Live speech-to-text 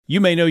You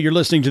may know you're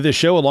listening to this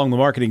show along the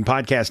Marketing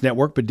Podcast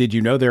Network, but did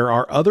you know there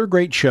are other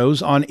great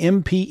shows on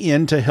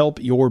MPN to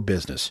help your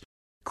business?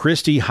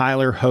 Christy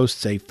Heiler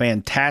hosts a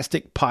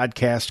fantastic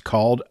podcast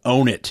called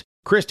Own It.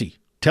 Christy,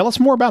 tell us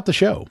more about the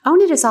show.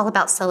 Own It is all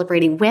about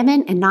celebrating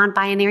women and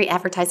non-binary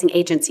advertising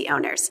agency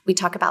owners. We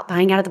talk about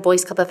buying out of the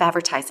Boys Club of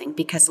Advertising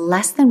because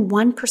less than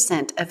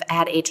 1% of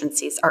ad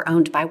agencies are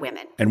owned by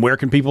women. And where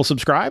can people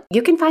subscribe?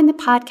 You can find the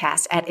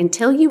podcast at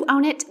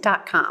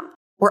untilyouownit.com.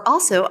 We're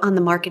also on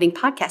the Marketing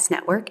Podcast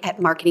Network at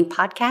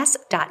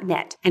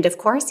marketingpodcast.net. And of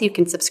course, you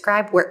can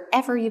subscribe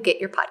wherever you get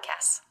your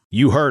podcasts.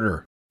 You heard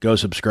her. Go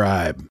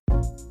subscribe.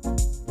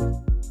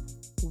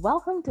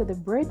 Welcome to the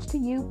Bridge to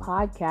You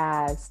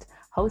podcast,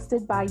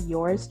 hosted by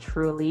yours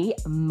truly,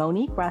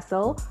 Monique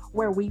Russell,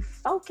 where we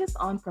focus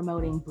on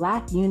promoting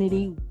Black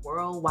unity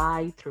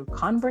worldwide through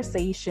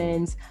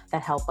conversations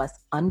that help us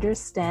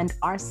understand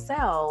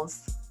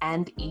ourselves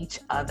and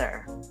each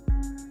other.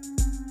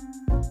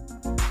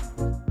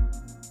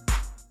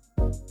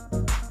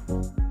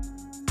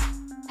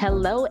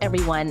 Hello,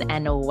 everyone,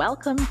 and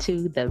welcome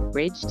to the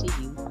Bridge to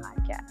You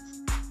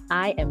podcast.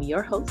 I am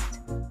your host,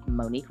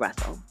 Monique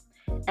Russell.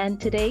 And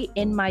today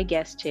in my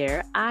guest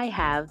chair, I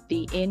have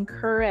the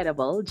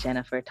incredible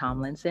Jennifer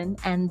Tomlinson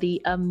and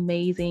the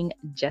amazing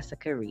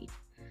Jessica Reed.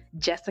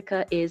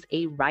 Jessica is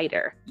a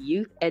writer,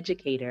 youth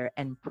educator,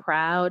 and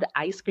proud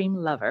ice cream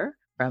lover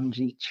from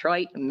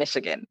Detroit,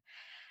 Michigan.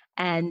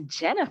 And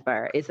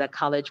Jennifer is a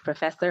college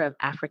professor of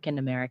African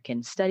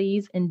American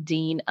Studies and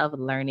Dean of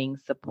Learning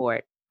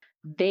Support.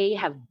 They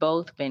have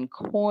both been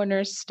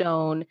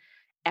cornerstone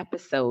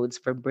episodes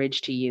for Bridge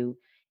to You,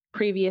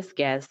 previous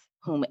guests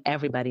whom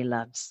everybody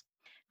loves.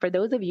 For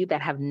those of you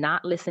that have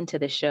not listened to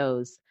the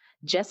shows,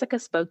 Jessica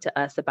spoke to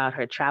us about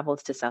her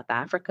travels to South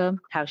Africa,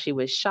 how she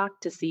was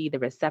shocked to see the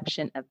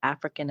reception of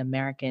African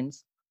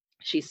Americans.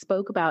 She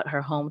spoke about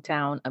her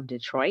hometown of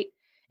Detroit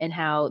and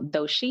how,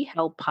 though she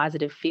held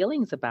positive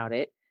feelings about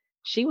it,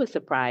 she was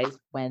surprised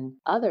when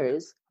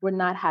others were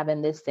not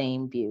having the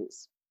same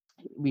views.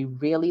 We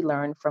really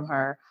learned from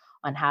her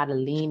on how to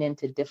lean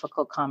into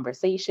difficult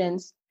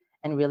conversations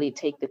and really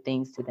take the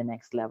things to the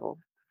next level.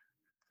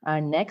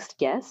 Our next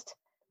guest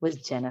was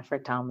Jennifer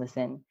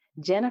Tomlinson.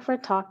 Jennifer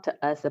talked to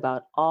us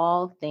about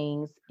all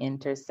things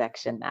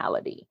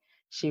intersectionality.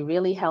 She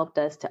really helped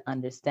us to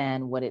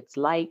understand what it's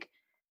like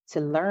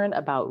to learn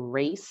about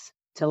race,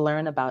 to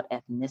learn about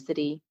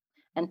ethnicity,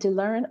 and to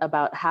learn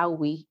about how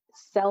we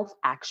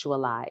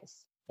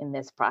self-actualize in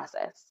this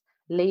process.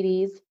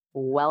 Ladies,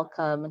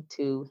 welcome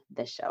to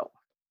the show.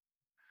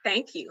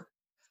 Thank you.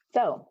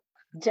 So,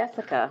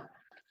 Jessica,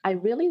 I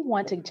really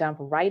want to jump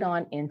right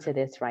on into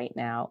this right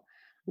now.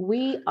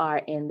 We are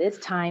in this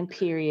time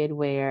period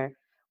where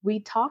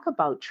we talk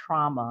about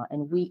trauma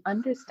and we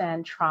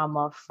understand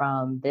trauma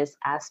from this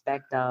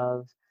aspect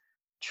of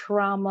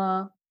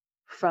trauma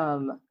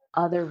from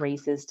other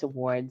races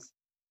towards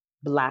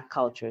Black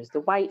cultures, the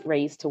white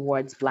race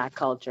towards Black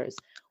cultures.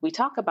 We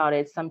talk about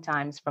it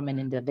sometimes from an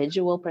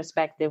individual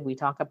perspective. We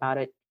talk about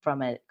it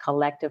from a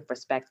collective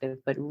perspective,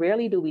 but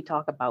rarely do we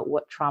talk about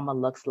what trauma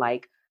looks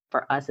like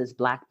for us as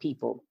Black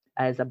people,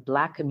 as a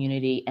Black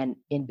community, and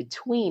in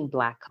between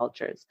Black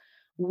cultures.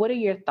 What are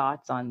your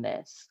thoughts on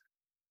this?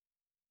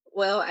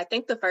 Well, I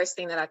think the first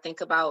thing that I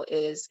think about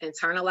is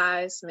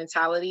internalized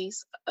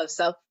mentalities of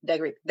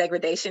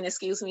self-degradation,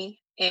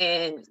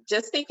 and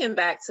just thinking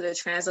back to the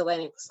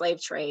transatlantic slave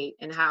trade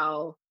and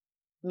how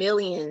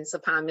millions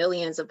upon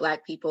millions of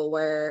Black people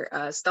were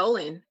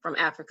stolen from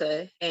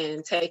Africa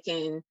and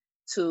taken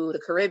to the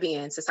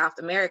Caribbean, to South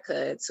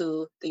America,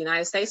 to the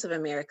United States of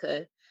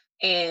America,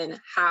 and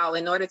how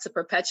in order to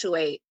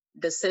perpetuate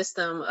the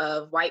system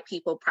of white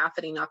people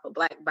profiting off of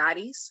Black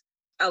bodies,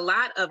 a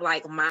lot of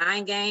like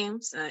mind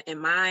games and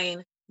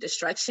mind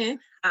destruction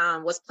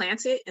was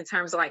planted in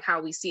terms of like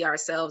how we see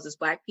ourselves as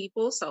Black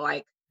people. So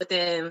like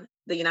within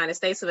the United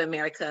States of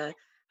America,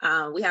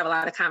 we have a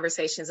lot of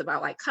conversations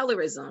about like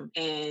colorism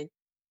and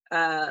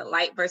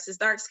light versus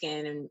dark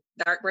skin and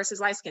dark versus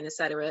light skin, et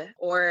cetera.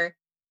 Or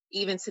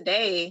even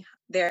today,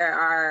 there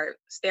are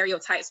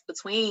stereotypes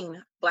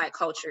between Black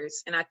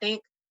cultures. And I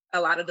think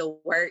a lot of the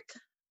work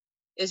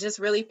is just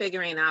really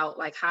figuring out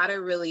like how to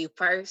really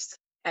first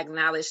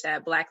acknowledge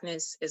that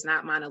Blackness is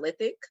not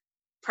monolithic,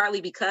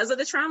 partly because of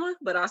the trauma,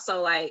 but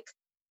also like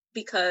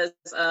because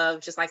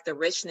of just like the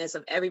richness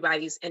of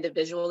everybody's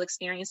individual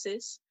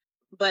experiences.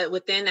 But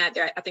within that,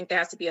 I think there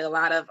has to be a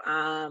lot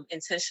of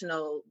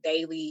intentional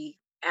daily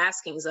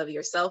askings of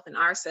yourself and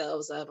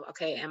ourselves of,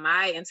 okay, am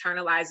I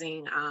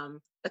internalizing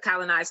the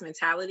colonized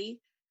mentality?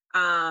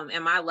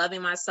 Am I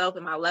loving myself?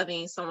 Am I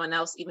loving someone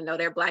else, even though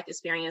their Black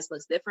experience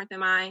looks different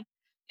than mine?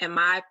 Am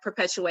I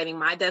perpetuating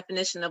my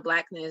definition of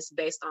Blackness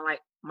based on like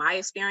my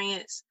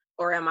experience?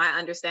 Or am I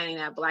understanding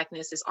that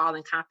Blackness is all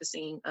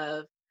encompassing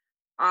of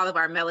all of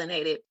our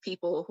melanated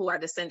people who are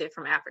descended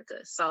from Africa?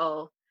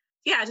 So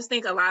yeah, I just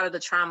think a lot of the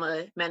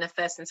trauma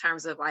manifests in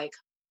terms of like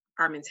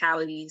our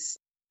mentalities.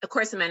 Of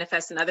course, it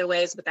manifests in other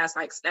ways, but that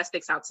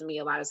sticks out to me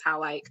a lot, is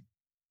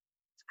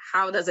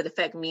how does it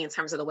affect me in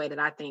terms of the way that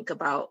I think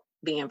about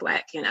being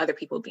Black and other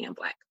people being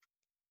Black?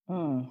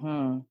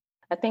 Hmm.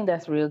 I think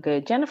that's real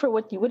good. Jennifer,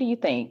 what do you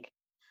think?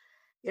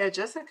 Yeah,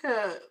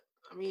 Jessica,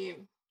 I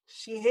mean,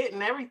 she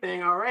hitting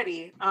everything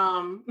already.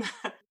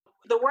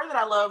 The word that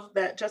I love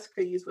that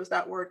Jessica used was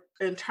that word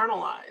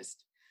internalized.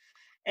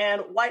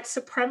 And white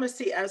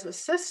supremacy as a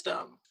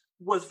system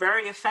was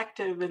very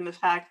effective in the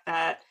fact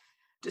that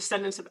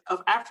descendants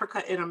of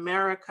Africa in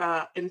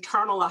America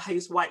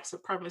internalized white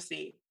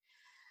supremacy.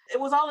 It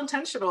was all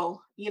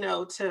intentional,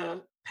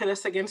 to pit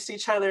us against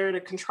each other, to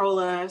control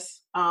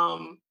us,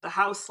 the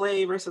house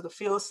slave versus the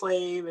field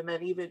slave, and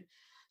then even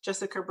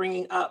Jessica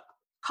bringing up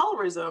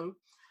colorism,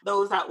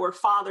 those that were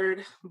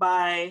fathered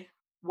by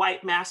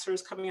white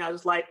masters coming out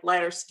as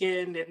lighter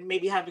skinned and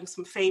maybe having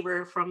some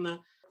favor from the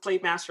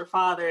slave master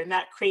father, and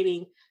that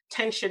creating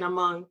tension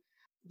among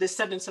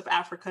descendants of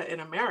Africa in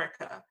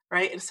America,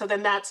 right? And so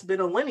then that's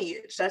been a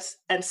lineage, that's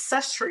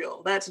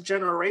ancestral, that's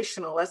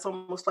generational, that's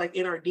almost like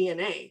in our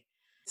DNA.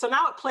 So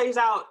now it plays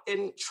out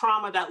in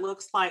trauma that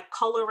looks like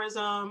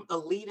colorism,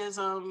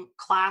 elitism,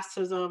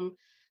 classism.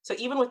 So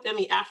even within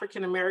the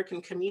African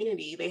American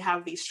community, they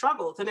have these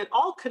struggles, and it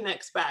all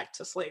connects back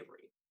to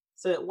slavery.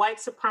 So white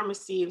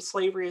supremacy and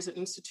slavery as an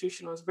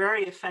institution was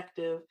very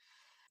effective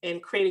in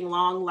creating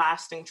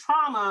long-lasting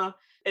trauma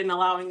and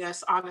allowing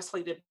us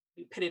honestly to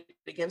be pitted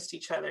against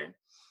each other.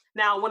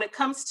 Now, when it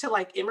comes to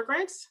like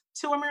immigrants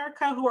to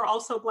America who are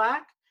also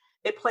Black,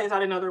 it plays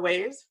out in other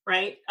ways,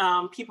 right?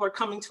 People are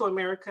coming to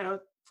America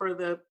for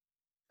the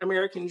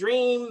American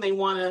dream. They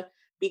want to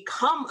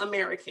become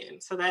American,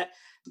 so that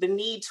the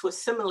need to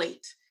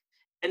assimilate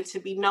and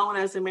to be known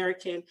as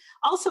American,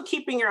 also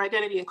keeping your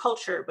identity and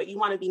culture, but you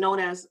want to be known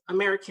as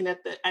American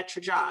at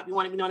your job. You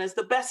want to be known as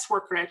the best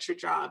worker at your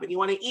job, and you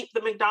want to eat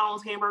the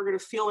McDonald's hamburger to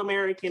feel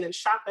American and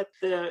shop at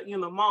the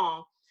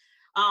mall.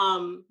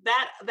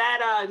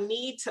 That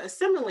need to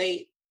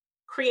assimilate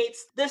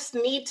creates this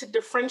need to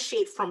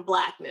differentiate from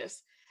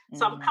Blackness.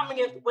 So I'm coming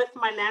in with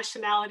my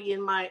nationality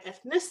and my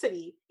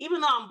ethnicity,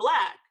 even though I'm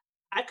Black.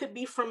 I could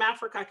be from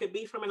Africa. I could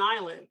be from an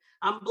island.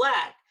 I'm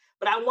Black,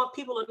 but I want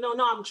people to know,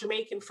 no, I'm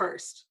Jamaican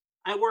first.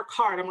 I work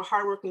hard. I'm a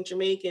hardworking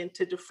Jamaican,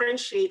 to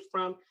differentiate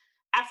from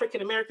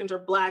African Americans or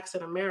Blacks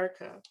in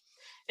America.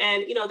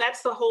 And,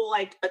 that's the whole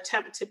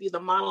attempt to be the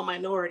model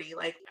minority.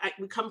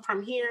 We come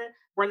from here.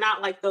 We're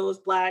not like those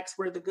Blacks.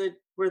 We're the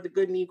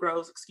good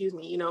Negroes, excuse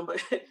me,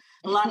 but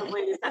a lot of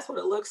ways that's what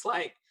it looks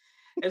like.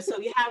 And so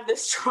you have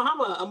this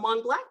trauma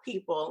among Black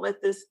people, like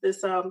this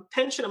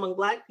tension among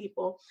Black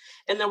people.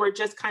 And then we're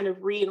just kind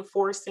of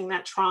reinforcing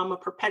that trauma,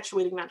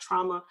 perpetuating that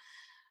trauma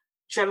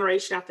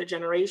generation after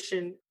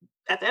generation.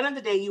 At the end of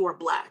the day, you are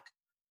Black,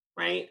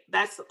 right?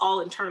 That's all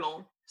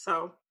internal.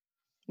 So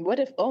what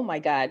if, oh my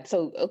God.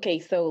 So, okay.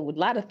 So a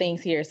lot of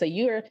things here. So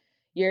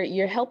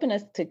you're helping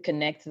us to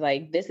connect,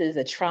 like, this is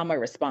a trauma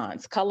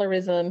response.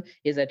 Colorism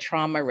is a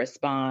trauma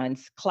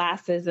response.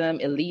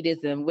 Classism,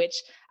 elitism, which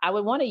I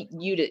would want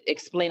you to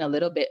explain a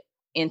little bit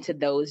into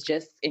those,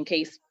 just in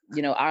case,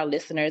 our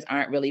listeners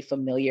aren't really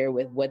familiar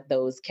with what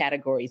those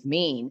categories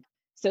mean.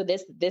 So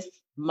this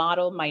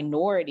model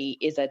minority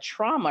is a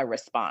trauma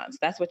response.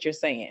 That's what you're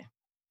saying.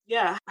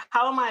 Yeah.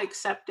 How am I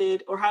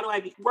accepted, or how do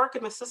I work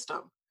in the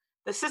system?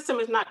 The system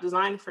is not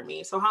designed for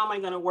me. So how am I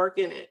going to work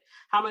in it?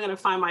 How am I going to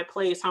find my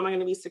place? How am I going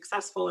to be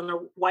successful in a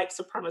white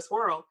supremacist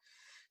world?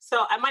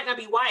 So I might not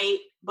be white,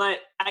 but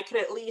I could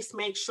at least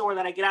make sure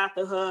that I get out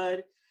the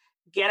hood,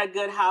 get a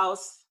good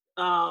house,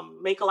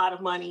 make a lot of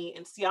money,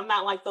 and see, I'm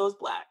not like those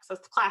Blacks.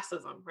 That's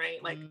classism,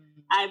 right? Like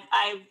I've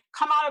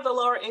come out of the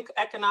lower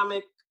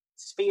economic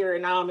sphere,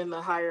 and now I'm in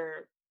the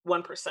higher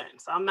 1%.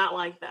 So I'm not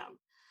like them.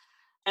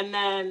 And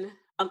then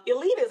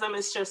elitism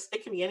is just,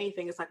 it can be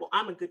anything. It's like, well,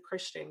 I'm a good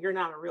Christian. You're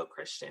not a real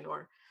Christian.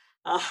 Or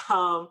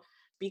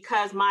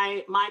because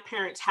my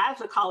parents have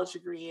a college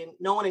degree and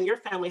no one in your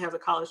family has a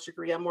college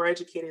degree, I'm more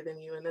educated than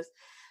you in this.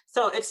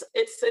 So it's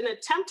an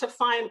attempt to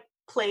find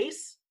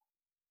place,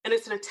 and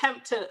it's an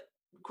attempt to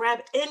grab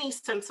any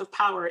sense of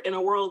power in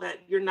a world that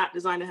you're not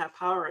designed to have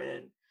power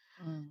in.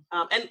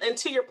 And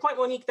to your point,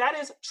 Monique, that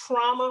is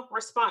trauma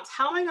response.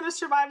 How am I going to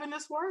survive in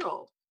this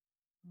world?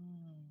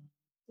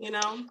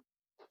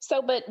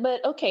 So, but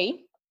okay.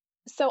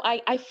 So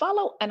I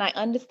follow and I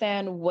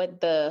understand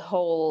what the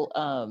whole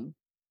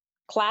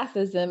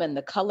classism and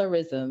the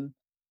colorism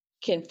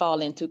can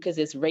fall into, because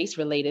it's race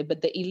related.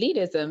 But the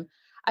elitism,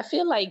 I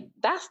feel like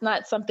that's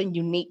not something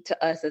unique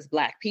to us as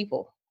Black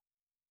people.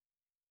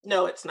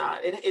 No, it's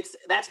not.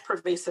 That's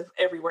pervasive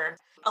everywhere.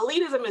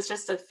 Elitism is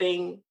just a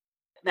thing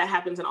that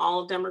happens in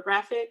all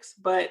demographics.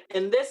 But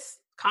in this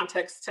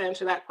context, to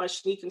answer that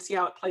question, you can see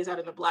how it plays out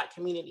in the Black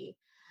community.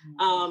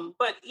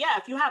 But yeah,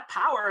 if you have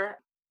power,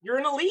 you're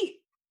an elite.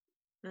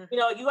 You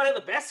go to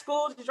the best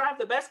schools, you drive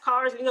the best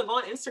cars, and you can go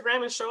on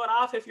Instagram and show it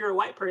off if you're a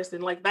white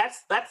person. Like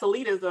that's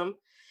elitism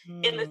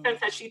in the sense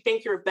that you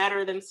think you're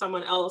better than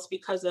someone else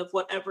because of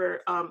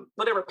whatever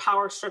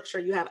power structure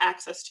you have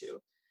access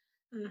to.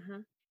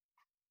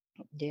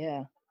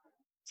 Yeah.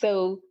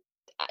 So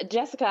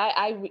Jessica,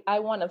 I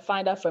want to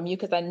find out from you,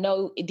 because I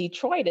know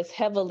Detroit is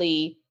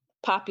heavily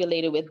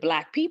populated with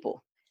Black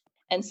people.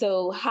 And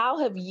so how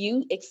have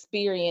you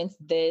experienced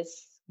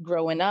this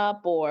growing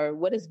up, or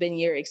what has been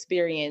your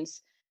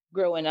experience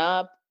growing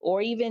up,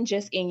 or even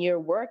just in your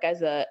work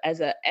as a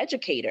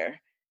educator?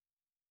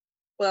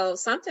 Well,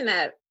 something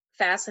that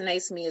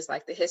fascinates me is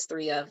like the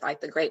history of like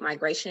the Great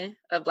Migration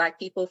of Black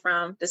people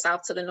from the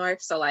South to the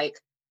North. So like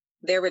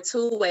there were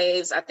two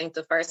waves. I think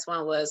the first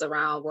one was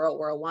around World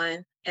War I,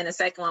 and the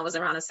second one was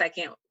around the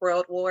Second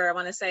World War, I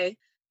want to say.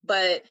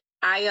 But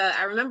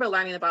I remember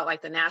learning about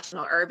like the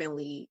National Urban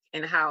League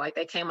and how like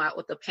they came out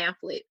with the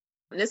pamphlet.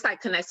 And this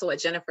like connects to what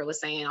Jennifer was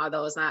saying,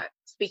 although it's not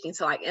speaking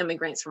to like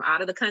immigrants from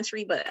out of the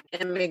country, but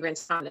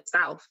immigrants from the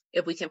South,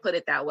 if we can put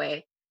it that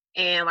way.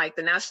 And like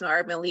the National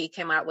Urban League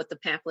came out with the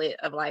pamphlet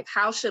of like,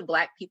 how should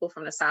Black people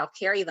from the South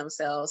carry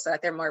themselves so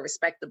that they're more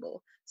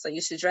respectable? So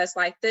you should dress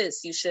like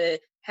this. You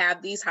should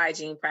have these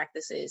hygiene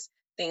practices,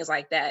 things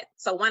like that.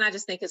 So one, I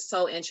just think it's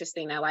so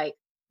interesting that like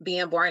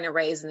being born and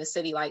raised in a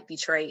city like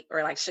Detroit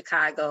or like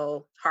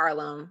Chicago,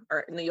 Harlem,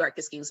 or New York,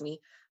 excuse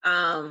me,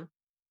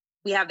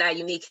 we have that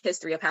unique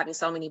history of having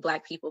so many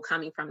Black people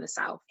coming from the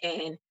South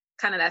and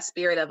kind of that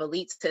spirit of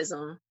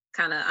elitism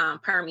kind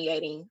of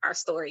permeating our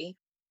story.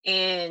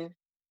 And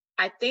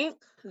I think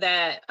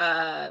that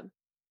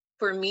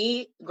for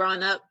me,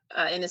 growing up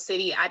in the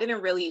city, I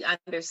didn't really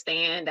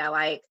understand that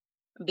like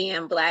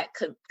being Black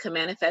could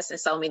manifest in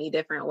so many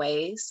different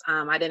ways.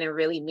 I didn't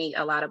really meet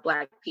a lot of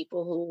Black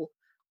people who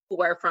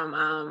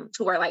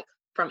were like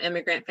from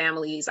immigrant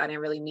families. I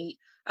didn't really meet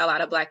a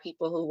lot of Black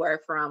people who were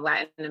from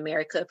Latin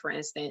America, for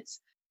instance.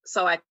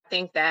 So I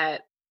think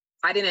that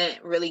I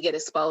didn't really get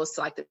exposed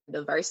to like the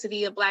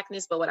diversity of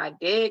Blackness, but what I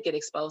did get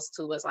exposed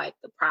to was like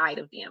the pride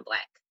of being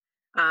Black.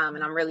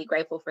 And I'm really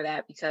grateful for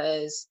that,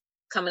 because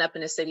coming up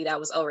in a city that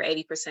was over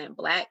 80%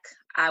 Black,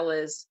 I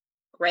was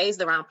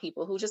raised around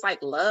people who just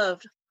like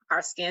loved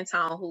our skin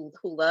tone, who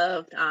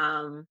loved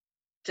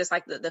just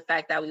like the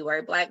fact that we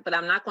were Black. But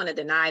I'm not going to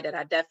deny that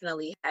I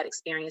definitely had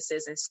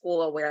experiences in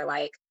school where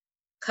like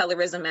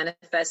colorism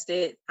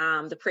manifested.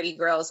 The pretty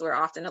girls were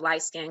often the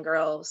light-skinned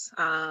girls,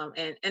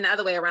 and the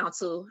other way around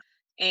too.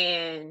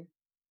 And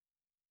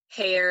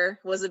hair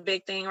was a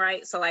big thing,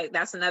 right? So like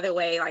that's another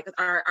way, like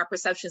our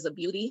perceptions of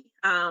beauty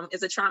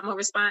is a trauma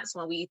response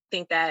when we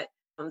think that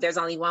there's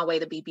only one way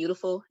to be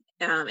beautiful.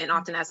 And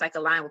often that's like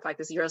aligned with like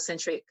this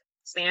Eurocentric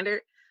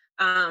standard.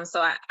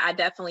 So I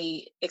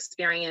definitely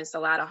experienced a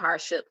lot of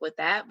hardship with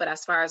that. But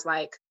as far as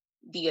like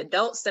the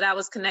adults that I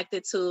was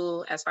connected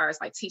to, as far as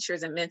like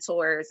teachers and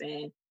mentors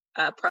and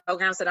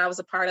programs that I was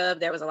a part of,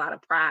 there was a lot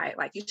of pride.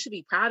 Like, you should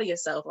be proud of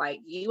yourself. Like,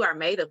 you are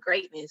made of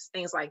greatness,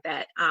 things like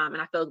that. And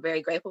I feel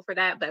very grateful for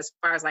that. But as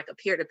far as like a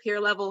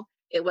peer-to-peer level,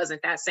 it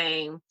wasn't that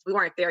same. We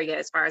weren't there yet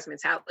as far as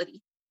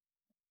mentality.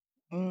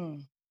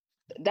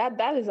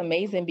 That is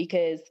amazing,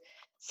 because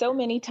so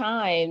many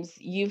times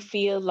you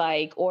feel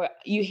like, or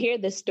you hear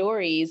the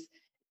stories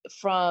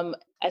from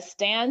a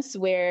stance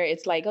where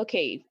it's like,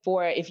 okay,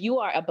 if you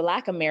are a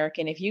Black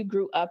American, if you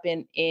grew up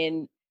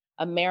in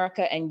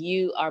America and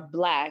you are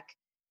Black,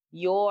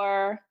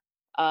 your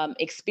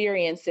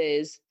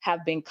experiences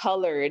have been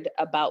colored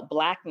about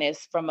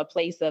Blackness from a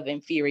place of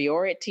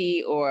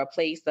inferiority or a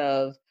place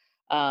of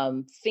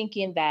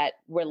thinking that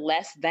we're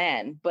less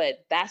than,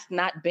 but that's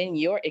not been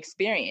your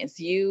experience.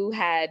 You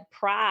had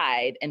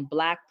pride, and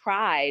Black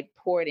pride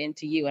poured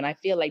into you. And I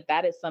feel like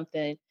that is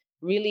something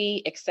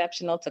really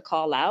exceptional to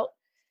call out,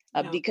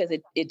 because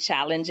it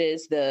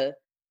challenges the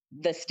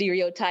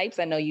stereotypes.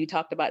 I know you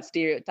talked about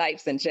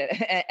stereotypes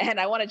and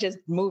I want to just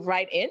move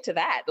right into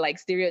that. Like,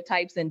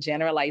 stereotypes and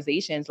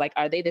generalizations, like,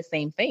 are they the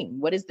same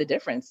thing? What is the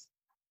difference?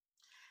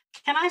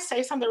 Can I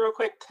say something real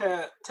quick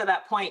to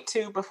that point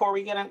too, before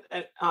we get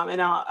in,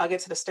 and I'll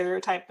get to the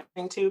stereotype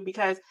thing too,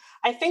 because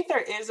I think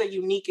there is a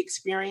unique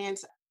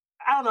experience.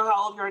 I don't know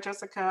how old you are,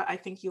 Jessica. I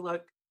think you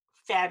look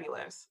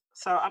fabulous.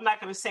 So I'm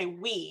not going to say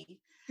we,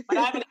 but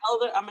I'm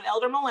an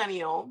elder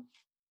millennial.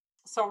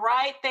 So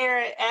right there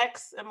at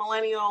X and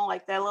millennial,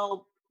 like that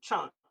little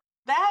chunk,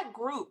 that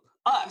group,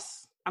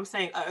 us, I'm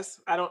saying us,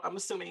 I'm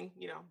assuming,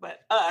 but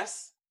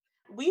us,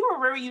 we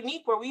were very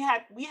unique, where we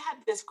had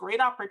this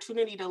great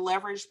opportunity to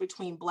leverage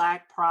between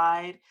Black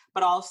pride,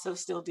 but also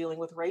still dealing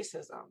with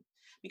racism,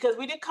 because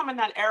we did come in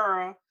that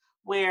era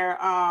where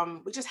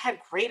we just had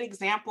great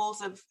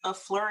examples of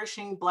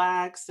flourishing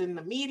Blacks in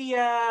the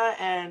media.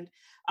 And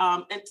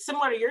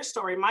similar to your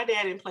story, my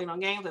dad didn't play no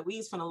games. Like, we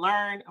was going to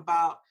learn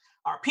about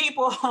our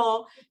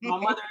people. My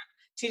mother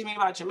teaching me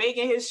about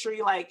Jamaican history,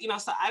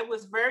 so I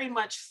was very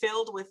much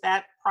filled with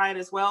that pride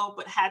as well,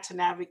 but had to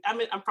navigate.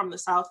 I'm from the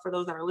South, for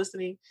those that are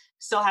listening,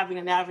 still having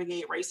to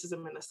navigate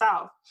racism in the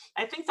South.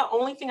 I think the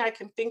only thing I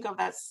can think of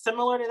that's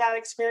similar to that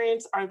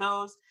experience are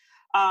those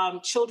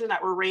children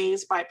that were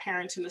raised by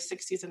parents in the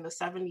 60s and the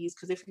 70s.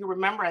 Because if you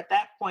remember, at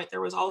that point, there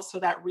was also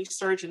that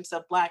resurgence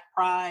of Black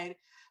pride,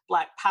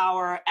 Black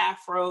power,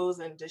 afros,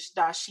 and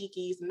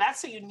dashikis. And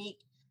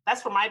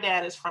that's where my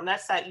dad is from.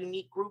 That's that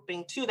unique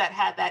grouping too, that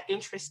had that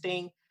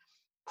interesting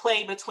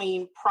play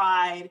between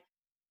pride,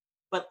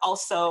 but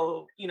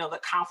also, the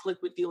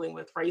conflict with dealing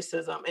with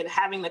racism and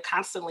having to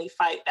constantly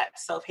fight that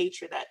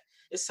self-hatred that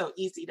is so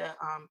easy to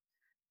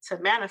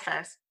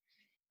manifest.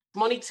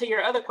 Monique, to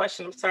your other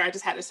question, I'm sorry, I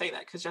just had to say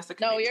that because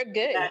Jessica. No, you're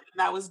good.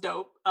 That was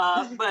dope.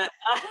 But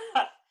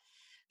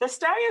the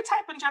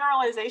stereotype and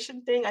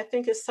generalization thing, I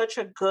think, is such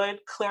a good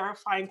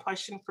clarifying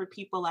question for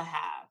people to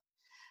have.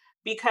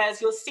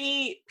 Because you'll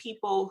see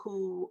people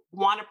who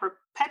want to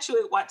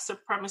perpetuate white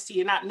supremacy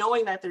and not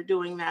knowing that they're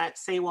doing that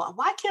say, well,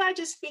 why can't I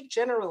just speak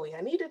generally?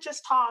 I need to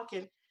just talk.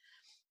 And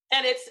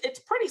it's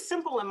pretty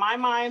simple in my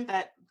mind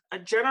that a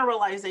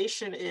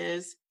generalization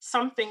is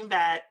something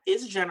that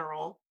is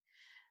general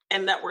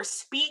and that we're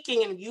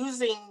speaking and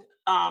using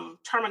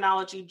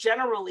terminology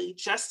generally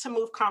just to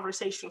move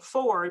conversation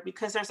forward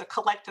because there's a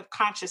collective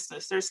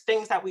consciousness. There's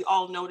things that we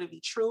all know to be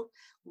true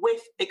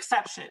with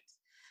exceptions.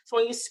 So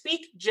when you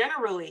speak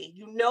generally,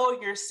 you know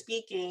you're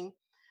speaking,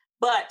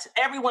 but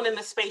everyone in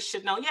the space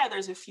should know, yeah,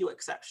 there's a few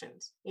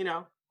exceptions, you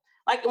know?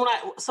 Like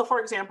so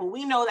for example,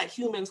 we know that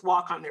humans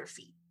walk on their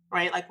feet,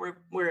 right? Like we're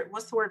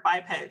what's the word,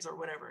 bipeds or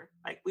whatever.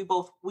 Like we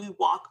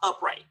walk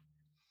upright.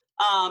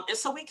 And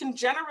so we can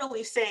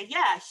generally say,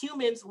 yeah,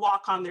 humans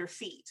walk on their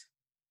feet.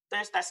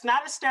 That's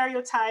not a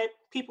stereotype.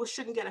 People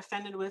shouldn't get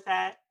offended with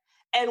that.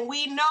 And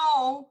we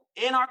know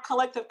in our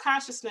collective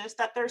consciousness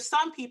that there's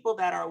some people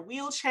that are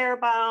wheelchair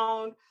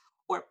bound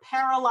or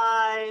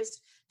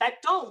paralyzed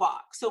that don't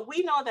walk. So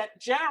we know that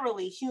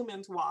generally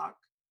humans walk,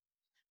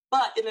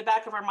 but in the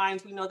back of our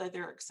minds, we know that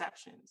there are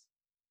exceptions.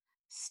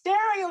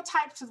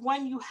 Stereotypes is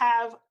when you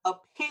have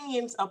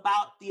opinions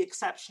about the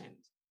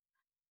exceptions.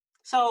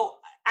 So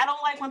I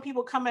don't like when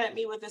people come at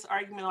me with this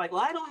argument like,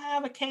 well, I don't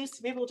have a case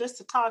to be able just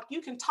to talk. You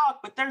can talk,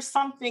 but there's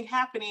something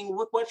happening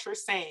with what you're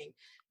saying.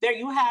 There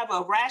you have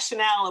a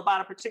rationale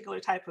about a particular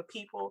type of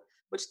people,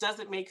 which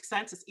doesn't make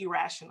sense. It's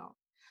irrational.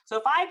 So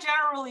if I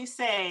generally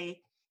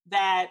say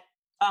that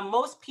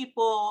most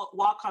people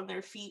walk on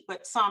their feet,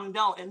 but some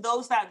don't, and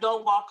those that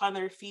don't walk on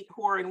their feet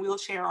who are in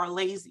wheelchair are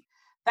lazy,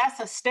 that's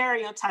a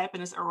stereotype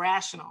and it's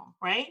irrational,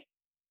 right?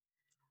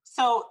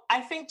 So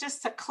I think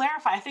just to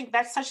clarify, I think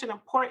that's such an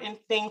important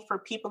thing for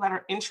people that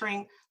are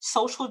entering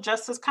social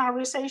justice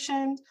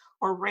conversations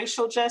or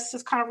racial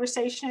justice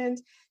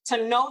conversations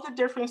to know the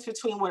difference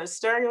between what a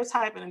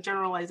stereotype and a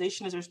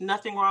generalization is. There's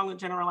nothing wrong with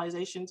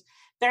generalizations.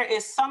 There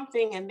is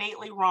something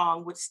innately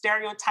wrong with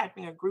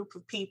stereotyping a group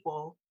of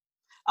people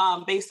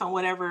based on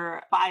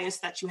whatever bias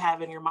that you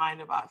have in your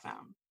mind about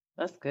them.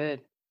 That's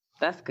good.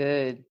 That's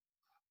good.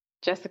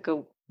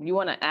 Jessica, you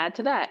want to add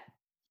to that?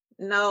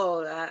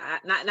 No,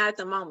 not at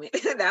the moment.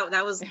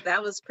 that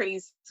was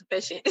pretty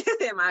sufficient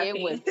in my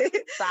opinion. It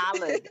was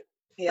solid.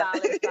 Yeah.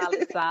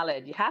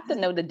 Solid. You have to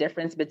know the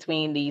difference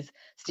between these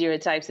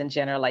stereotypes and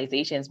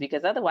generalizations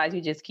because otherwise you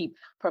just keep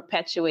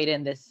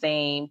perpetuating the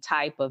same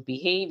type of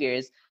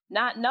behaviors,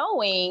 not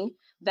knowing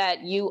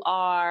that you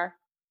are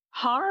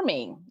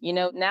harming. You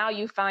know, now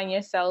you find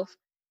yourself,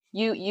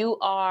 you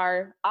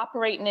are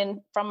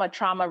operating from a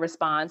trauma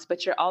response,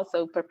 but you're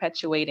also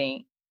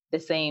perpetuating the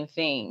same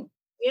thing.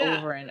 Yeah.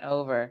 Over and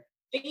over.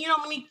 You know,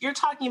 Monique, you're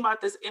talking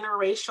about this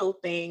interracial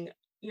thing.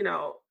 You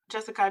know,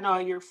 Jessica, I know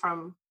you're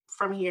from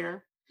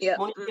here. Yeah.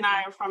 Monique and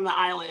I are from the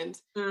island.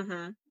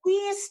 Mm-hmm.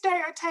 We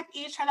stereotype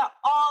each other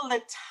all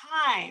the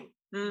time.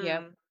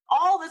 Yeah.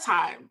 All the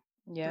time.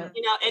 Yeah.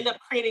 You know, end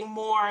up creating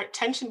more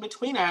tension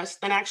between us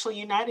than actually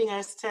uniting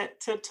us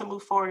to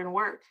move forward and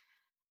work.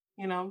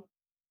 You know.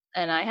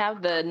 And I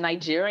have the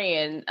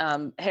Nigerian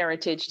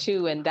heritage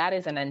too, and that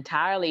is an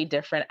entirely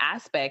different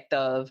aspect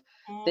of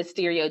the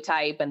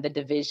stereotype and the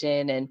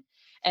division.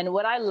 And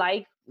what I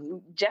like,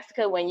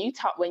 Jessica, when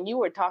you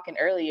were talking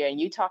earlier, and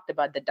you talked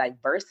about the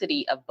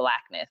diversity of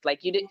Blackness,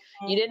 like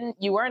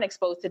you weren't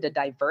exposed to the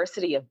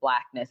diversity of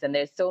Blackness, and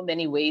there's so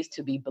many ways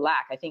to be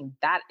Black. I think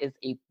that is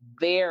a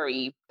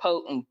very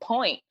potent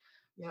point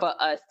for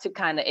us to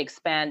kind of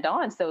expand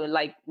on. So,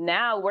 like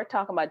now we're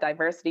talking about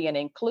diversity and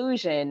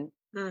inclusion.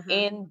 Mm-hmm.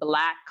 In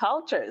Black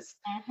cultures.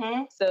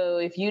 Mm-hmm. So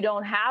if you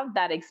don't have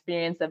that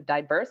experience of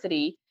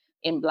diversity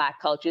in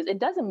Black cultures, it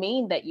doesn't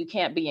mean that you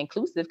can't be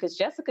inclusive. Because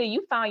Jessica,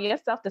 you found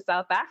yourself to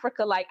South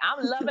Africa, like,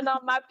 I'm loving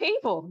on my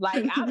people.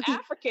 Like, I'm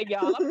African,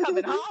 y'all. I'm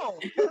coming home.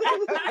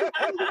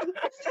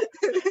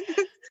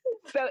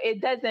 So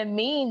it doesn't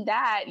mean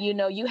that, you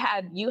know, you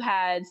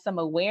had some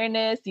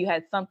awareness, you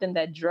had something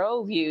that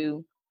drove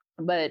you.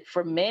 But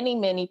for many,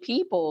 many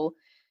people,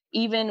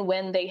 even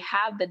when they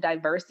have the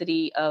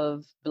diversity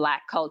of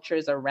Black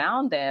cultures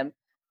around them,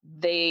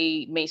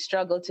 they may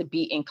struggle to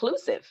be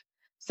inclusive.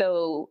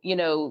 So, you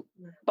know,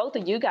 both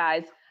of you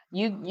guys,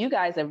 you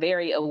guys are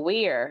very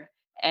aware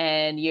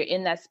and you're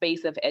in that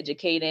space of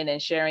educating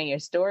and sharing your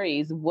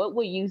stories. What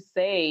would you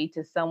say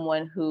to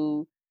someone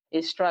who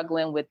is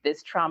struggling with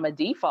this trauma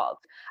default?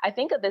 I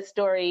think of this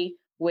story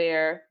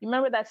where, you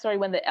remember that story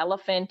when the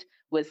elephant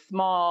was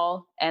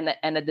small and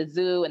at the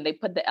zoo and they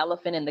put the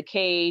elephant in the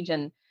cage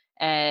and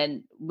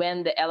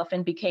when the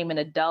elephant became an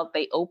adult,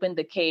 they opened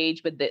the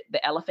cage, but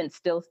the elephant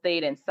still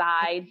stayed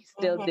inside,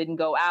 still mm-hmm. didn't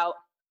go out.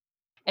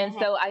 And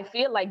mm-hmm. so I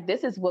feel like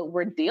this is what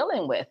we're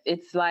dealing with.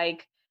 It's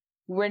like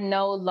we're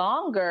no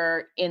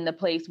longer in the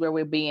place where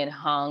we're being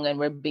hung and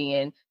we're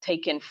being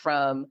taken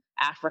from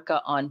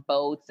Africa on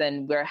boats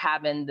and we're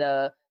having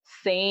the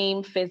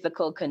same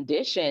physical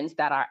conditions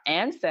that our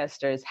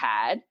ancestors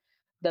had.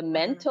 The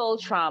mental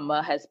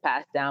trauma has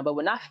passed down, but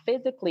we're not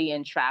physically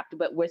entrapped,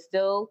 but we're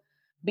still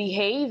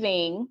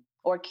behaving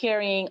or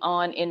carrying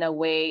on in a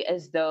way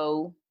as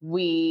though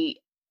we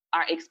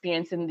are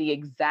experiencing the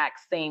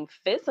exact same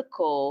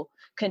physical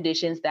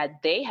conditions that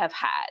they have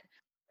had.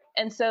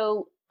 And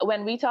so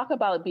when we talk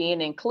about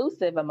being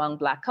inclusive among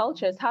Black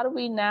cultures, how do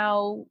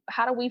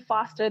we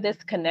foster this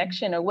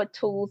connection, or what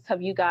tools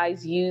have you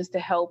guys used to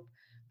help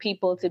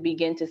people to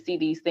begin to see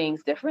these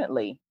things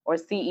differently or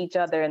see each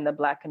other in the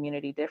Black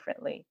community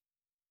differently?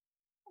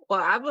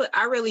 Well,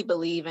 I really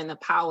believe in the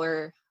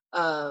power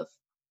of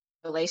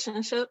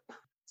relationship.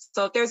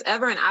 So if there's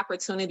ever an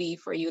opportunity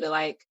for you to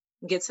like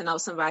get to know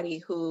somebody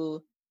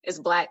who is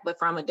Black, but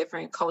from a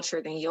different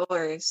culture than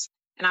yours,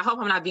 and I hope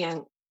I'm not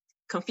being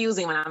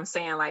confusing when I'm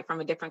saying like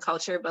from a different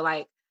culture, but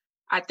like,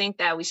 I think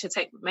that we should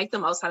make the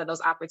most out of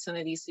those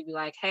opportunities to be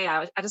like, hey,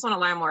 I just want to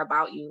learn more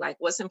about you. Like,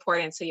 what's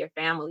important to your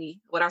family?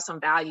 What are some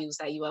values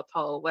that you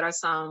uphold? What are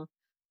some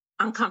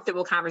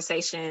uncomfortable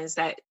conversations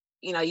that,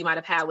 you know, you might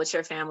have had with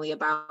your family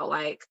about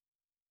like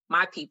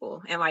my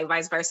people, and like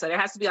vice versa? There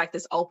has to be like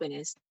this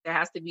openness. There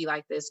has to be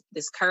like this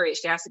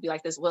courage. There has to be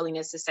like this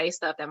willingness to say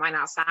stuff that might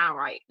not sound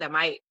right, that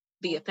might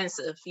be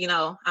offensive, you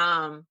know,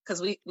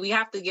 because we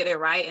have to get it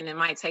right, and it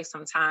might take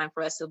some time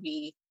for us to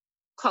be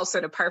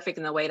closer to perfect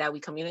in the way that we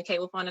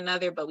communicate with one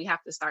another, but we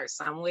have to start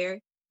somewhere.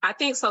 I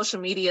think social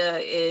media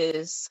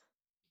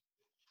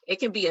it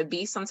can be a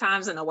beast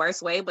sometimes in the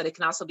worst way, but it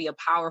can also be a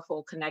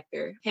powerful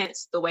connector,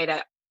 hence the way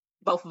that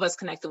both of us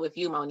connected with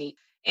you, Monique.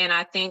 And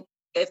I think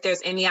if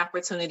there's any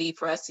opportunity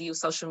for us to use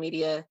social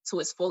media to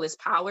its fullest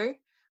power,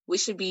 we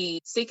should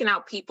be seeking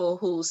out people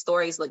whose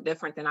stories look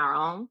different than our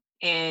own,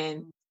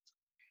 and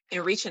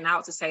reaching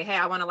out to say, hey,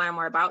 I want to learn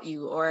more about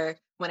you. Or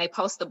when they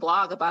post a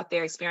blog about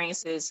their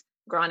experiences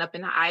growing up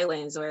in the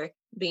islands, or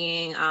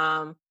being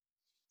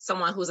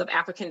someone who's of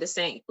African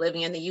descent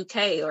living in the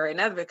UK or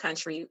another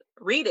country,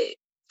 read it,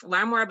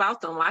 learn more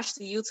about them, watch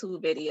the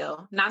YouTube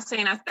video. Not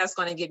saying that that's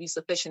going to give you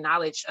sufficient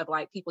knowledge of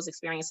like people's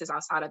experiences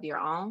outside of your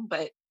own,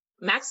 but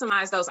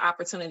maximize those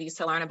opportunities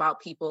to learn about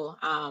people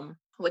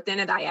within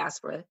a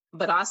diaspora,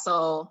 but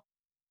also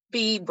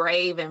be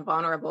brave and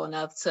vulnerable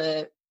enough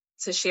to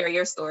share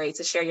your story,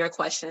 to share your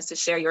questions, to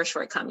share your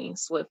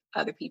shortcomings with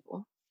other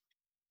people.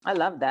 I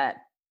love that.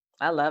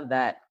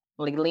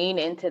 Like, lean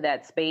into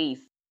that space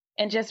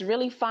and just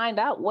really find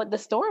out what the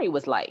story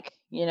was like.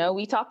 You know,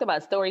 we talked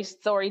about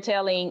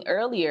storytelling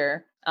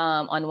earlier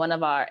on one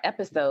of our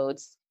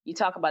episodes. You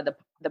talk about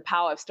the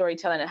power of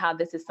storytelling and how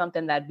this is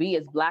something that we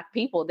as Black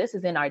people, this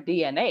is in our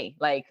DNA,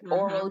 like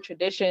oral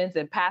traditions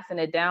and passing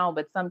it down.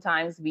 But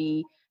sometimes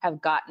we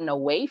have gotten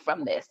away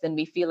from this, and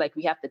we feel like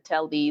we have to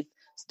tell these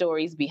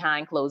stories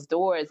behind closed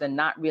doors and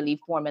not really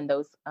forming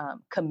those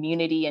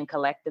community and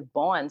collective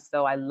bonds.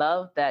 So I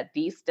love that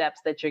these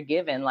steps that you're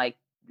given, like,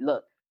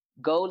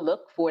 go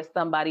look for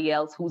somebody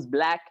else who's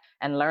Black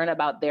and learn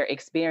about their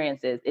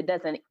experiences. It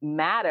doesn't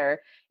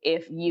matter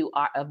if you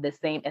are of the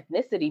same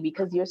ethnicity,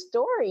 because your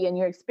story and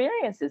your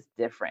experience is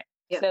different.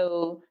 Yeah.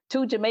 So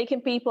two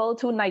Jamaican people,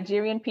 two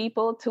Nigerian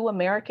people, two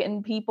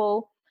American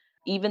people,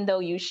 even though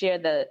you share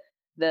the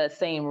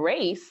same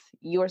race,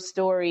 your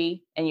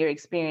story and your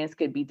experience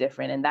could be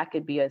different. And that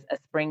could be a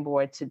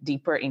springboard to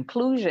deeper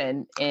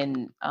inclusion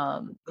in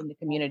the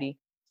community.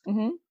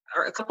 Mm-hmm.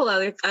 Or a couple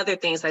other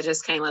things that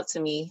just came up to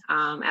me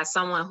as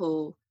someone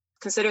who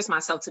considers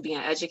myself to be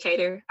an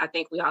educator. I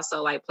think we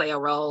also like play a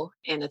role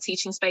in the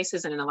teaching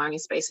spaces and in the learning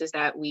spaces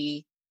that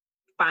we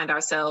find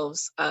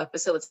ourselves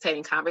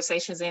facilitating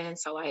conversations in.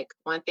 So like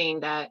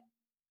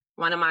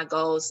one of my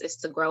goals is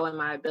to grow in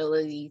my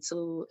ability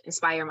to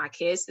inspire my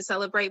kids to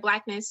celebrate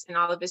Blackness in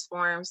all of its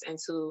forms, and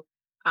to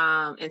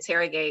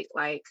interrogate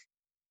like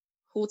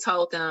who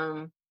told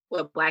them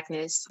what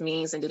Blackness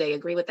means, and do they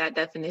agree with that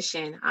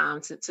definition,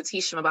 to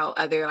teach them about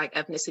other like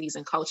ethnicities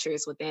and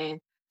cultures within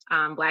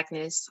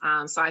Blackness.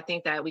 So I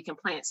think that we can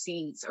plant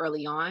seeds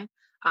early on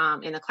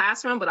in the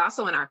classroom, but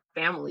also in our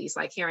families.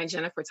 Like hearing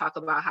Jennifer talk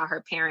about how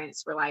her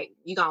parents were like,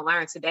 "You gonna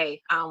learn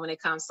today," when it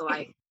comes to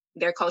like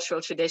their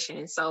cultural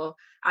traditions. So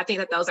I think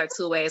that those are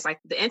two ways, like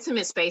the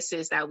intimate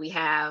spaces that we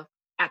have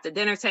at the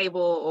dinner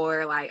table,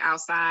 or like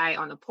outside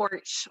on the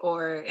porch,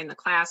 or in the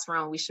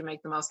classroom. We should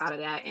make the most out of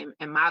that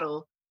and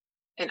model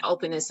an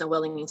openness and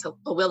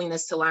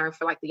willingness to learn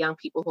for like the young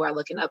people who are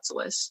looking up to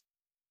us.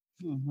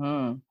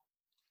 Mm-hmm.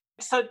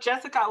 So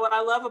Jessica, what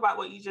I love about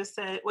what you just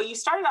said, well, you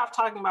started off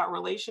talking about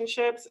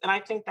relationships, and I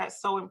think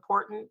that's so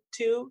important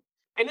too.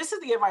 And this is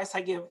the advice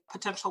I give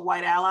potential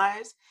white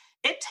allies.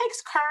 It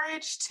takes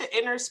courage to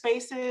enter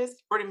spaces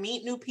or to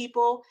meet new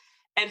people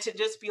and to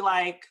just be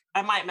like,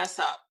 I might mess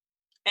up.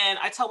 And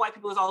I tell white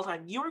people this all the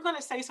time: you are going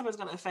to say something's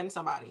going to offend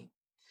somebody.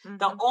 Mm-hmm.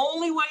 The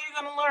only way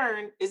you're going to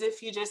learn is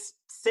if you just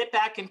sit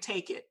back and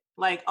take it.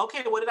 Like,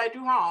 okay, what did I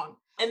do wrong?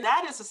 And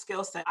that is a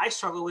skill set I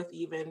struggle with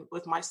even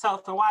with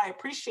myself, and why I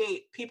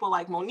appreciate people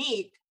like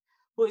Monique,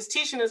 who is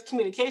teaching us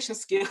communication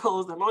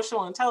skills,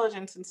 emotional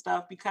intelligence and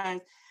stuff,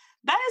 because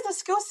that is a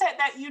skill set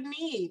that you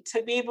need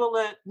to be able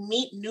to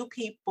meet new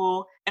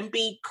people and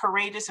be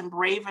courageous and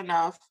brave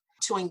enough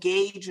to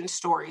engage in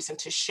stories and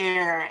to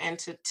share and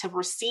to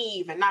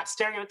receive and not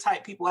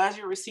stereotype people as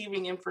you're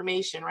receiving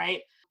information,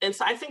 right? And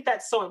so I think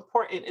that's so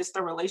important, is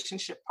the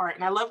relationship part.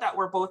 And I love that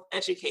we're both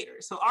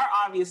educators. So our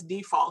obvious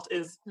default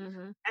is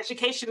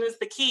education is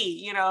the key,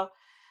 you know.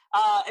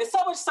 And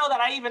so much so that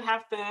I even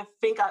have to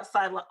think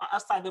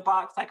outside the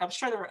box. Like, I'm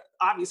sure there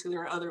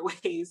are other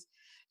ways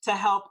to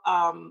help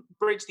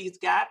bridge these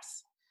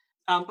gaps.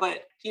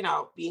 But, you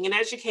know, being an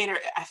educator,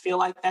 I feel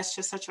like that's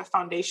just such a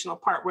foundational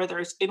part, whether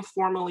it's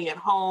informally at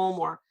home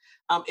or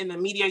in the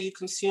media you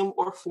consume,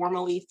 or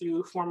formally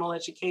through formal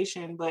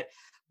education. But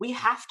we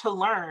have to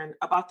learn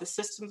about the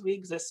systems we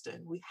exist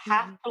in. We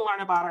have to learn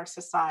about our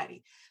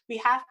society. We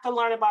have to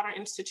learn about our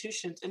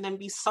institutions, and then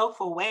be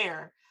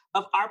self-aware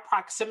of our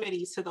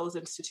proximity to those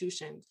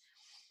institutions.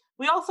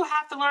 We also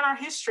have to learn our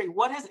history.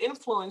 What has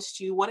influenced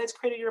you? What has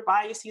created your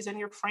biases and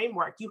your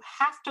framework? You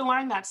have to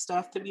learn that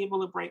stuff to be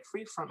able to break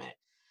free from it.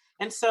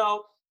 And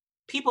so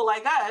people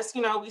like us,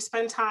 you know, we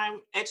spend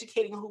time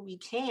educating who we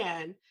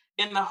can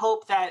in the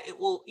hope that it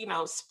will, you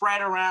know,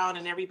 spread around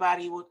and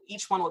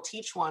each one will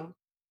teach one.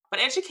 But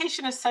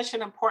education is such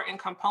an important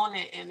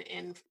component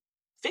in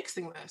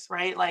fixing this,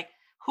 right? Like,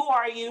 who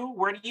are you?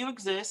 Where do you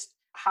exist?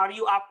 How do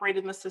you operate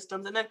in the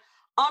systems? And then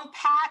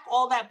unpack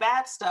all that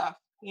bad stuff,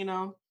 you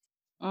know?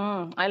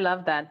 I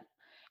love that.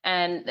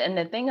 And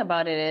the thing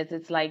about it is,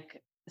 it's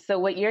like, so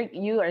what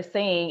you are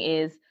saying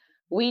is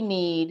we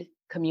need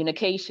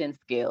communication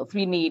skills.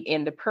 We need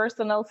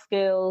interpersonal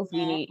skills.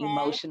 We need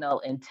emotional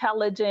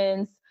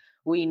intelligence.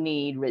 We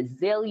need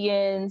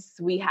resilience.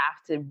 We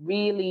have to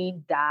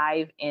really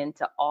dive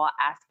into all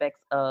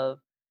aspects of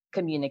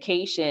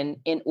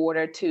communication in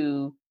order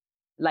to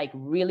like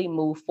really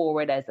move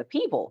forward as a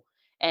people.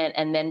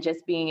 And then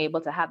just being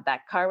able to have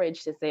that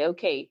courage to say,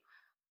 okay,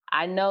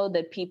 I know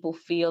that people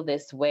feel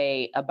this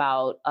way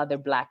about other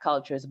Black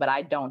cultures, but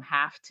I don't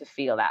have to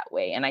feel that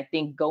way. And I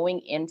think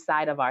going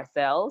inside of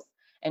ourselves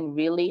and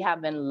really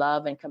having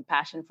love and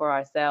compassion for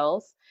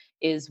ourselves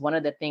is one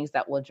of the things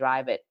that will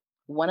drive it.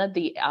 One of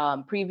the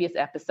previous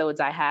episodes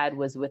I had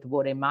was with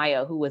Wode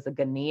Maya, who was a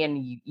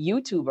Ghanaian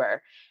YouTuber.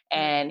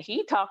 And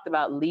he talked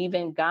about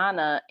leaving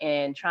Ghana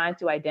and trying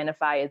to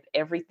identify as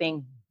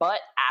everything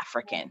but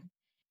African.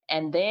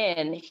 And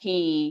then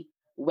he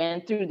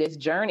went through this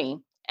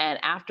journey. And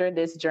after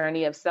this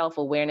journey of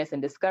self-awareness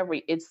and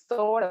discovery, it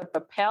sort of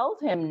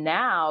propelled him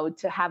now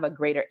to have a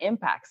greater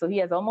impact. So he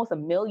has almost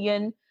 1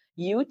 million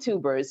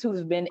YouTubers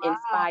who've been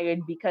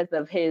inspired because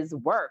of his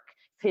work,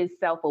 his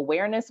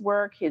self-awareness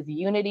work, his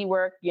unity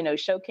work, you know,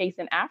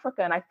 showcasing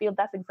Africa. And I feel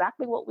that's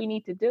exactly what we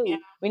need to do. Yeah.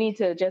 We need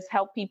to just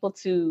help people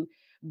to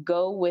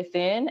go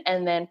within.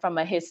 And then from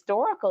a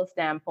historical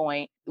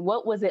standpoint,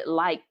 what was it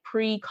like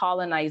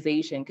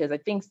pre-colonization? Because I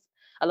think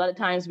a lot of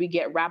times we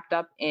get wrapped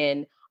up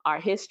in our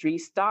history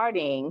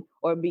starting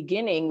or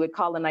beginning with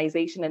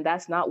colonization, and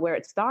that's not where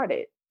it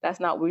started. That's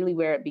not really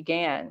where it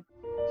began.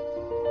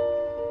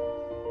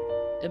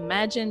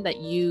 Imagine that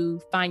you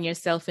find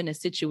yourself in a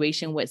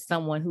situation with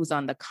someone who's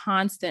on the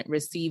constant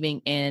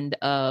receiving end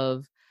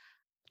of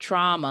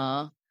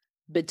trauma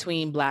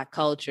between Black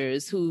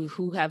cultures, who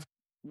have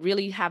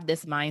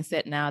this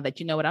mindset now that,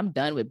 you know what, I'm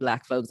done with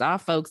Black folks. Our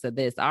folks are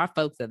this, our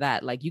folks are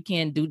that. Like, you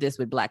can't do this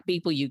with Black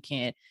people. You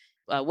can't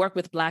work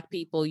with Black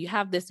people. You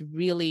have this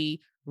really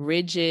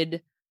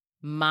rigid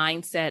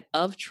mindset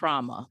of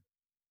trauma.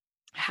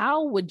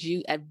 How would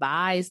you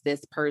advise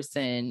this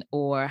person,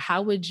 or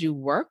how would you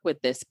work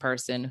with this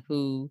person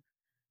who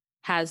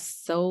has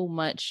so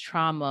much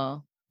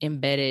trauma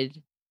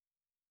embedded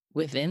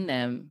within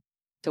them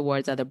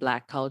towards other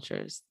Black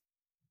cultures?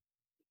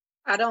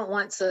 I don't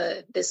want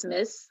to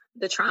dismiss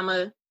the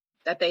trauma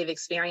that they've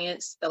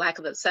experienced, the lack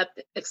of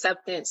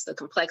acceptance, the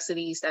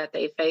complexities that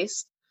they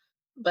faced.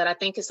 But I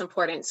think it's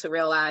important to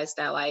realize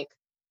that, like,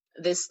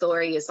 this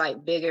story is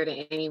like bigger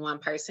than any one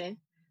person.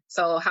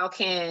 So how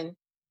can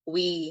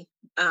we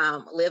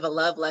live a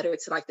love letter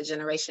to like the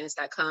generations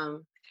that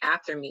come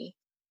after me?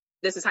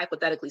 This is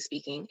hypothetically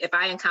speaking. If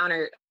I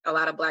encountered a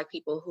lot of Black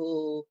people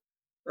who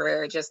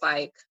were just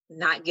like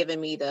not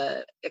giving me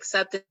the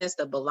acceptance,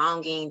 the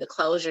belonging, the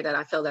closure that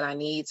I feel that I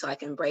need to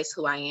like embrace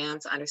who I am,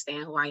 to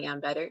understand who I am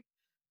better,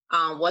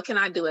 what can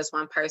I do as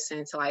one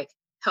person to like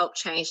help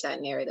change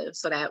that narrative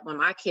so that when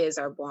my kids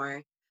are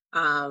born,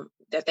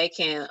 that they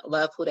can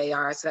love who they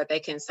are, so that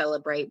they can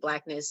celebrate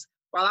Blackness,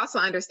 while also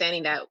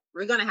understanding that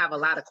we're going to have a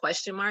lot of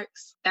question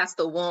marks. That's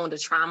the wound of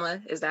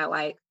trauma, is that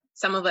like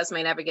some of us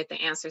may never get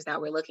the answers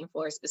that we're looking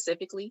for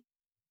specifically,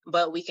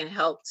 but we can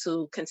help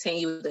to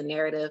continue the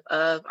narrative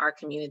of our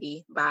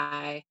community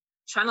by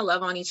trying to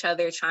love on each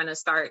other, trying to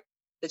start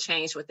the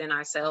change within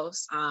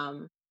ourselves.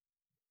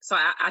 So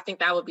I think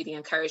that would be the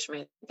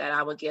encouragement that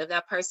I would give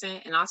that person.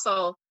 And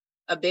also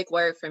a big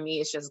word for me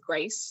is just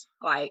grace,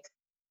 like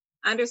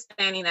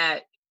understanding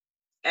that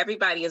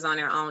everybody is on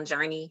their own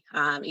journey.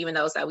 Even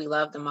those that we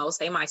love the most,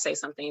 they might say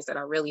some things that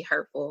are really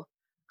hurtful.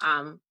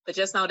 But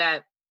just know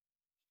that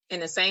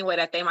in the same way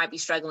that they might be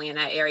struggling in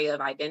that area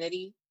of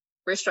identity,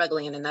 we're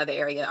struggling in another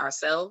area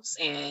ourselves.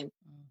 And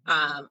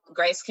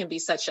grace can be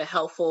such a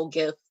helpful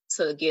gift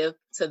to give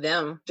to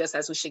them, just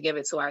as we should give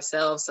it to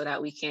ourselves, so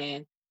that we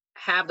can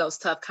have those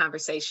tough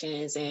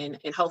conversations and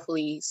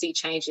hopefully see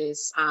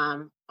changes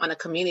on a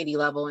community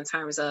level in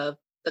terms of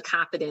the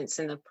confidence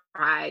and the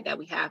pride that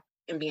we have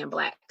in being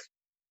Black.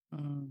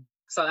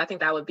 So I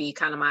think that would be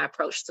kind of my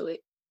approach to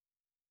it.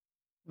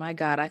 My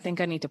God, I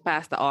think I need to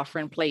pass the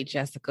offering plate,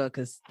 Jessica,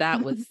 because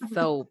that was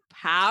so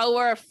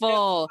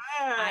powerful.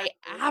 I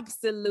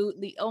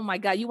absolutely, oh my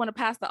God, you want to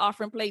pass the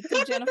offering plate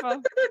too, Jennifer?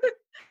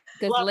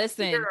 Because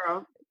listen,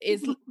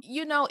 it's,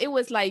 you know, it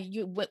was like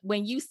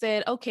when you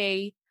said,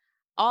 okay,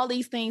 all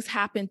these things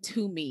happened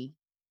to me.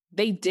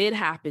 They did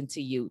happen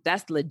to you.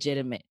 That's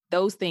legitimate.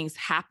 Those things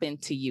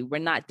happened to you. We're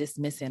not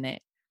dismissing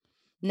it.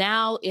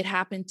 Now it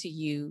happened to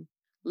you.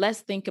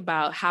 Let's think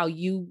about how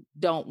you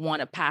don't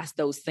want to pass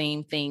those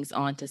same things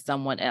on to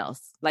someone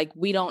else. Like,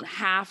 we don't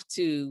have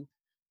to,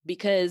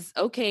 because,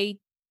 okay,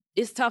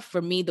 it's tough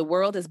for me. The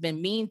world has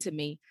been mean to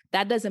me.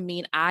 That doesn't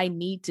mean I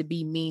need to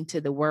be mean to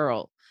the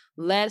world.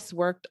 Let's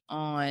work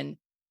on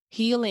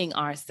healing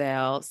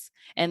ourselves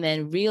and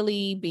then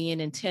really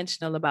being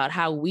intentional about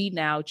how we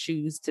now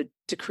choose to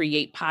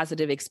create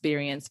positive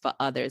experience for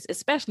others,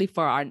 especially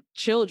for our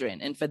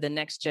children and for the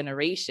next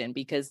generation,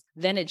 because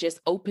then it just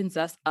opens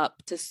us up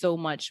to so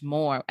much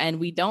more. And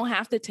we don't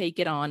have to take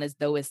it on as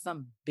though it's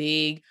some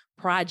big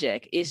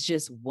project. It's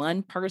just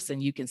one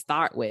person you can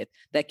start with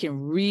that can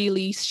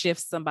really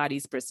shift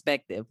somebody's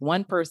perspective.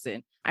 One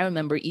person. I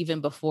remember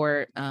even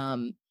before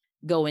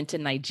going to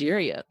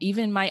Nigeria,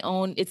 even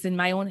it's in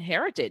my own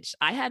heritage.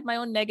 I had my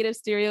own negative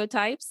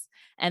stereotypes.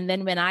 And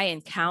then when I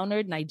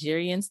encountered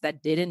Nigerians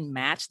that didn't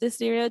match the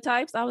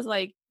stereotypes, I was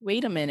like,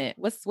 wait a minute,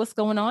 what's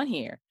going on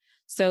here?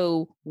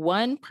 So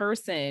one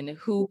person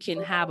who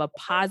can have a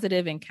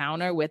positive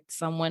encounter with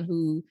someone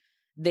who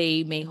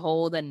they may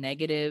hold a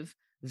negative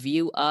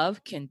view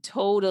of can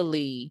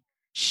totally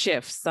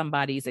shift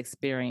somebody's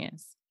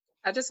experience.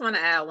 I just want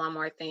to add one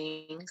more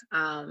thing.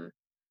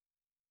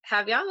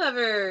 Have y'all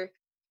ever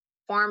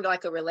formed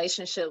like a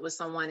relationship with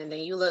someone and then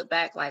you look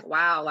back like,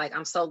 wow, like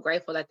I'm so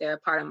grateful that they're a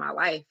part of my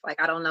life. Like,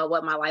 I don't know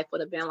what my life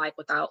would have been like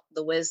without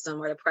the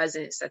wisdom or the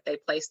presence that they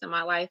placed in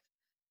my life.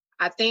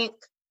 I think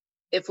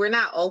if we're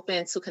not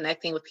open to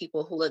connecting with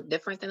people who look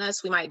different than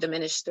us, we might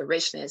diminish the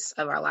richness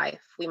of our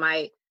life. We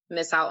might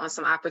miss out on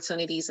some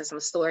opportunities and some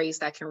stories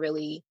that can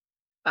really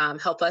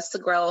help us to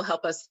grow,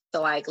 help us to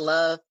like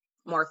love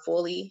more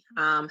fully,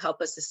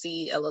 help us to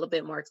see a little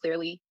bit more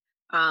clearly.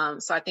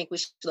 So I think we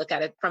should look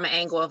at it from an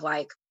angle of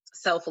like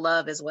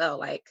self-love as well.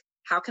 Like,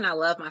 how can I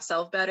love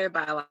myself better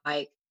by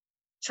like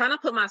trying to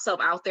put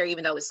myself out there,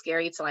 even though it's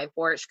scary, to like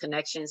forge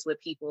connections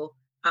with people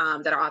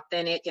that are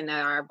authentic and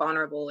that are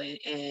vulnerable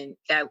and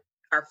that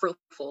are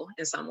fruitful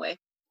in some way.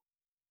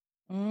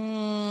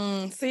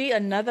 See,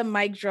 another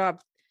mic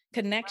drop.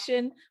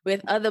 Connection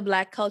with other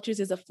Black cultures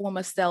is a form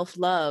of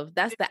self-love.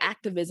 That's the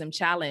activism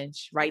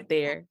challenge right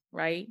there,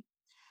 right?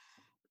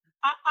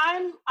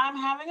 I'm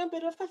having a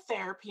bit of a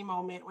therapy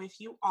moment with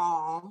you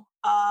all.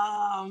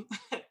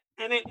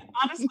 And it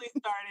honestly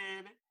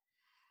started,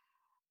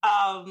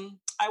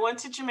 I went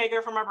to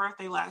Jamaica for my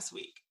birthday last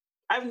week.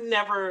 I've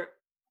never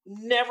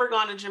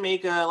gone to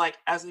Jamaica like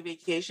as a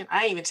vacation.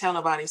 I didn't even tell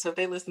nobody. So if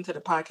they listen to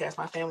the podcast,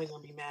 my family's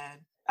gonna be mad.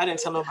 I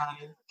didn't tell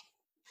nobody.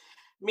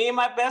 Me and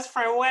my best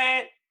friend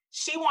went.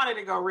 She wanted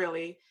to go,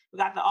 really. We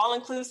got the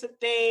all-inclusive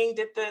thing,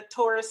 did the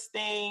tourist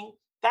thing.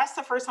 That's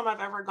the first time I've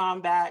ever gone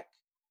back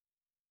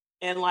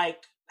and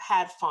like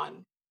had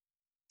fun.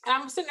 And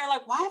I'm sitting there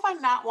like, why have I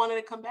not wanted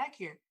to come back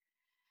here?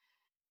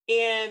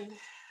 And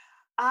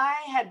I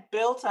had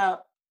built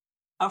up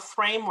a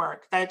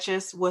framework that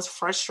just was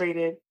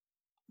frustrated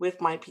with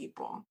my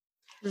people,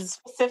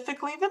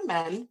 specifically the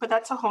men, but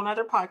that's a whole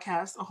nother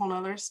podcast, a whole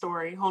nother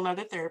story, a whole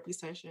nother therapy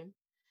session.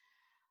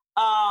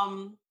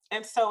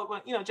 And so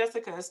when,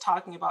 Jessica is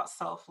talking about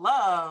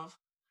self-love,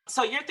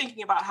 so you're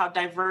thinking about how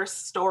diverse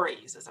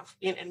stories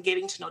and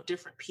getting to know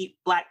different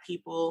Black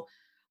people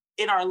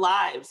in our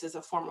lives is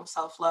a form of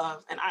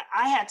self-love. And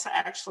I had to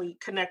actually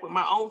connect with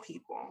my own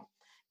people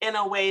in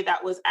a way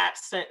that was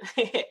absent,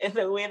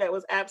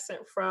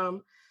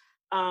 from,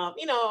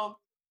 trauma,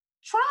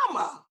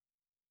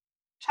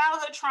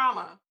 childhood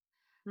trauma,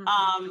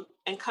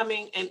 and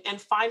coming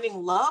and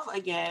finding love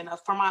again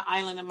for my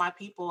island and my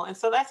people. And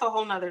so that's a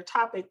whole nother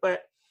topic.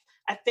 But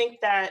I think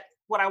that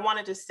what I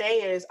wanted to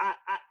say is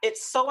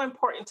it's so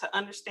important to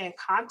understand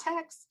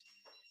context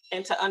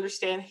and to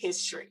understand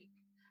history,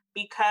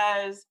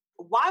 because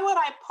why would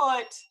I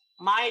put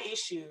my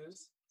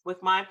issues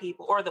with my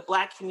people or the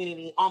Black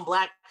community on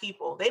Black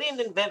people? They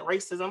didn't invent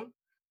racism.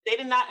 They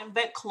did not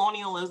invent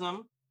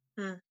colonialism,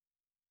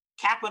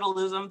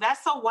 capitalism.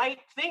 That's a white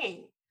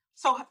thing.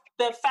 So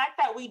the fact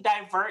that we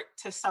divert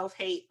to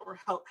self-hate or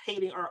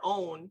hating our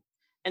own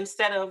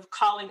instead of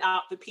calling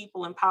out the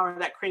people in power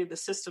that created the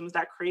systems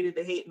that created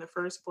the hate in the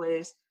first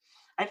place,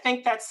 I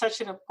think that's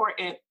such an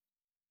important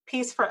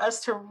piece for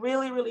us to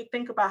really, really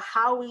think about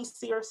how we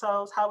see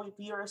ourselves, how we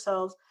view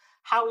ourselves,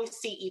 how we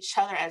see each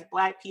other as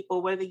Black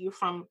people, whether you're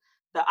from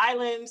the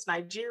islands,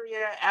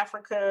 Nigeria,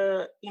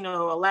 Africa, a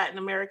Latin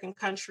American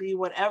country,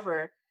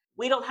 whatever.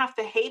 We don't have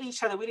to hate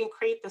each other. We didn't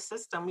create the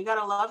system. We got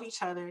to love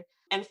each other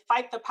and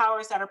fight the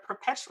powers that are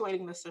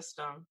perpetuating the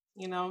system,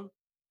 So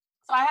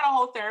I had a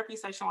whole therapy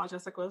session while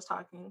Jessica was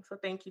talking. So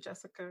thank you,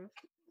 Jessica.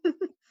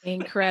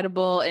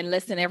 Incredible. And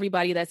listen,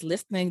 everybody that's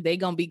listening, they're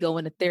going to be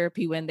going to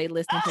therapy when they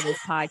listen to this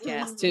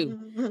podcast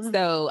too.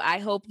 So I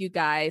hope you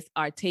guys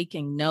are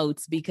taking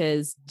notes,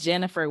 because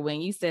Jennifer,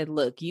 when you said,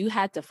 look, you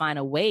had to find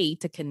a way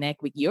to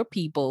connect with your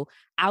people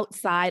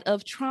outside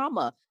of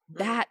trauma,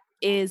 that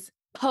is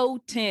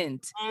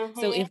potent.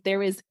 So if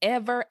there is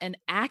ever an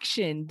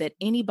action that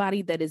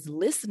anybody that is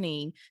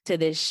listening to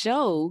this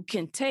show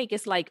can take,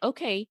 it's like,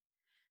 okay,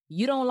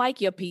 you don't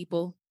like your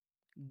people,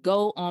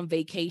 go on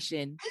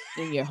vacation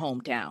in your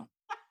hometown.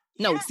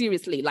 No,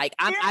 seriously, like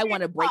I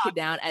want to break it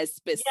down as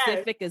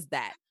specific as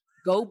that.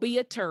 Go be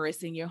a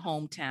tourist in your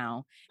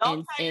hometown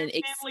and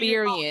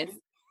experience.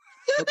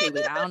 Okay,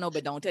 wait, I don't know,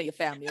 but don't tell your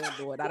family.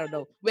 Oh Lord, I don't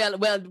know.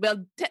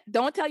 Well,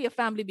 don't tell your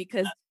family,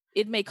 because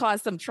it may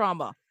cause some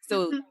trauma.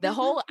 So the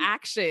whole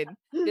action,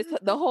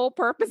 the whole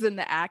purpose in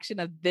the action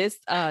of this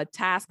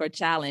task or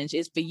challenge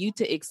is for you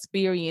to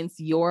experience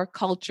your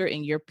culture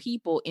and your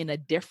people in a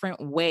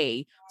different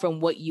way from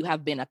what you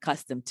have been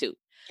accustomed to.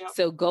 Yep.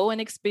 So go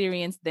and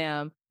experience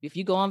them. If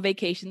you go on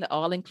vacation, the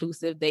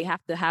all-inclusive, they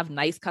have to have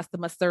nice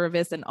customer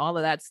service and all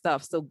of that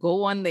stuff. So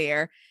go on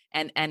there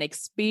and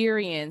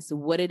experience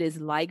what it is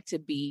like to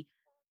be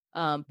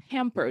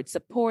pampered,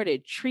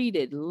 supported,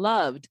 treated,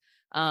 loved,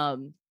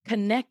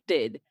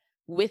 connected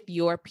with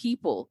your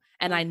people.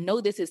 And I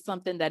know this is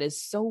something that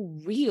is so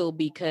real,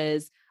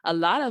 because a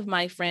lot of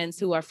my friends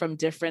who are from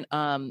different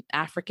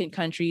African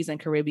countries and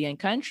Caribbean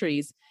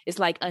countries, it's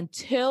like,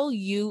 until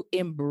you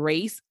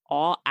embrace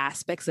all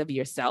aspects of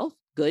yourself,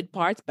 good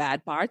parts,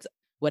 bad parts,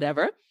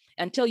 whatever,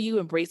 until you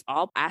embrace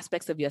all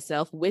aspects of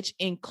yourself, which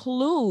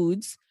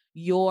includes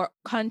your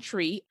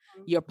country,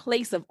 your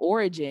place of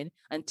origin,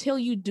 until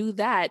you do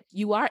that,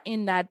 you are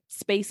in that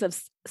space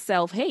of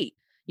self-hate.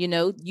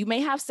 You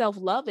may have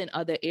self-love in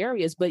other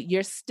areas, but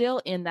you're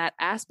still in that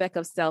aspect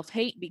of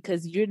self-hate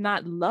because you're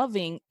not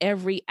loving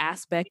every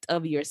aspect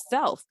of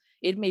yourself.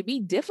 It may be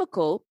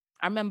difficult.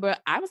 I remember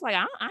I was like, I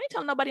ain't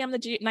telling nobody I'm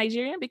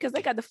Nigerian, because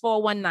they got the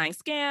 419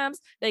 scams.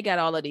 They got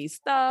all of these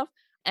stuff,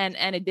 and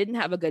it didn't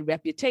have a good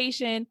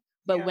reputation.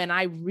 But when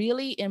I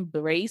really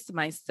embraced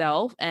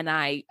myself and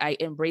I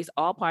embrace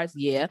all parts,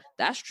 yeah,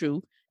 that's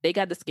true. They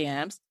got the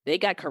scams. They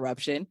got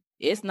corruption.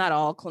 It's not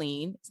all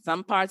clean.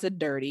 Some parts are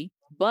dirty.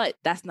 But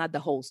that's not the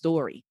whole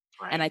story.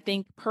 Right. And I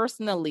think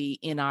personally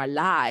in our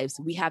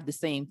lives, we have the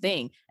same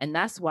thing. And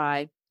that's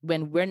why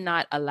when we're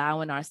not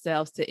allowing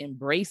ourselves to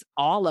embrace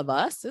all of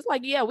us, it's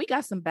like, yeah, we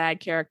got some bad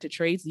character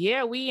traits.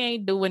 Yeah, we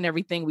ain't doing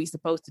everything we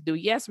supposed to do.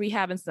 Yes, we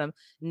having some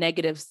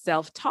negative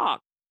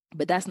self-talk,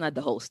 but that's not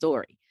the whole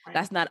story. Right.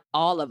 That's not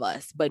all of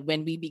us. But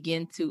when we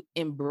begin to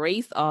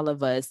embrace all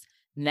of us,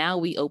 now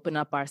we open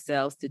up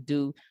ourselves to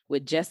do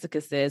what Jessica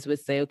says, would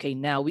say, okay,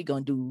 now we're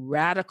going to do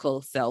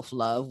radical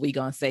self-love. We're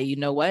going to say, you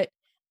know what?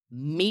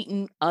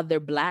 Meeting other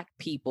Black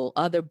people,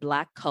 other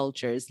Black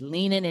cultures,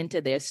 leaning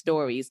into their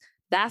stories,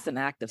 that's an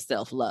act of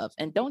self-love.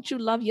 And don't you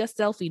love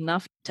yourself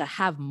enough to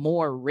have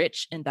more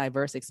rich and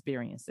diverse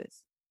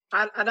experiences?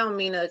 I don't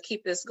mean to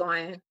keep this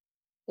going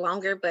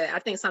longer, but I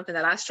think something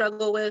that I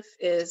struggle with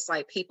is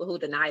like people who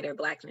deny their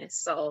Blackness.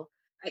 So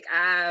like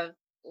I've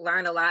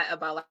learned a lot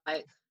about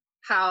like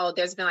how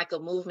there's been like a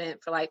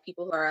movement for like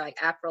people who are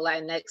like Afro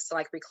Latinx to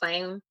like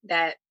reclaim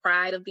that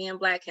pride of being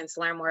Black and to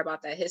learn more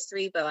about that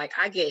history. But like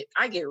I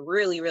get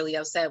really, really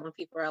upset when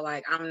people are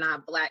like, I'm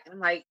not Black. And I'm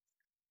like,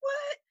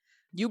 what?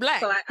 You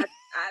Black. So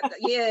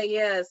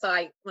yeah. So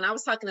like when I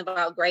was talking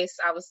about grace,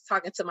 I was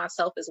talking to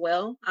myself as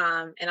well.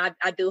 And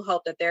I do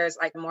hope that there's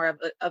like more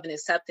of an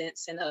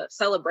acceptance and a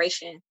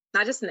celebration,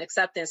 not just an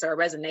acceptance or a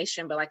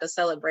resignation, but like a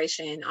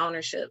celebration,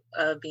 ownership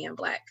of being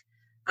Black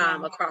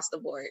across the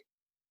board.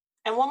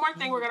 And one more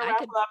thing, we're going to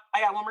wrap up.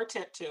 I got one more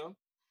tip too.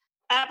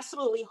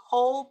 Absolutely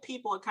hold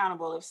people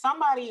accountable. If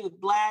somebody is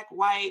Black,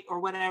 white, or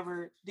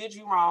whatever did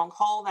you wrong,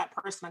 hold that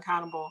person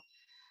accountable.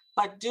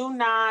 But do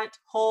not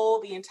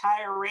hold the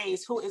entire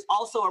race who is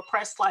also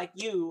oppressed like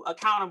you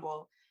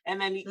accountable.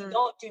 And then you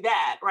don't do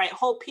that, right?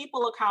 Hold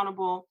people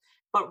accountable,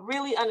 but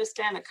really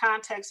understand the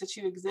context that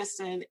you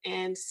exist in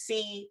and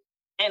see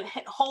and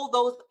hold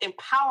those in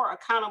power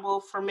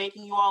accountable for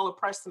making you all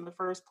oppressed in the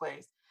first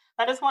place.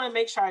 I just want to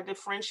make sure I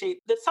differentiate.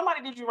 If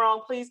somebody did you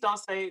wrong, please don't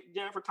say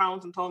Jennifer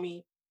Townsend told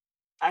me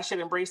I should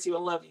embrace you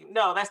and love you.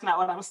 No, that's not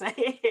what I'm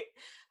saying.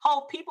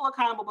 Hold people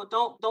accountable, but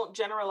don't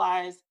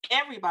generalize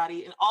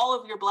everybody and all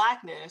of your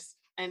Blackness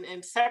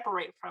and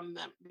separate from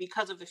them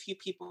because of the few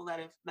people that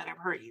have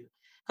hurt you.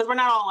 Because we're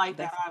not all like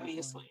that,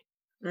 obviously.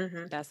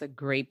 Mm-hmm. That's a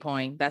great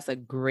point. That's a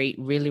great,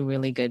 really,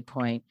 really good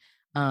point.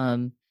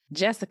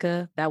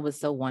 Jessica, that was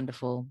so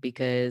wonderful,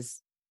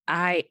 because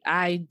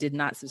I did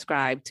not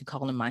subscribe to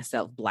calling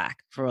myself Black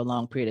for a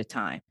long period of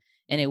time.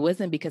 And it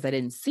wasn't because I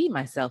didn't see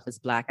myself as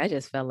Black. I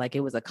just felt like it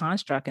was a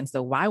construct. And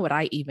so why would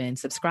I even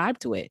subscribe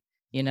to it?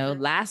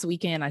 Last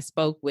weekend I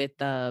spoke with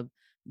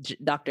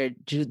Dr.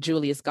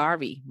 Julius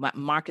Garvey,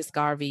 Marcus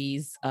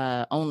Garvey's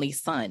only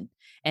son.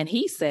 And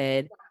he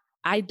said,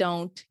 I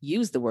don't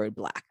use the word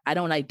Black. I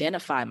don't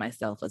identify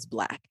myself as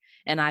Black.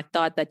 And I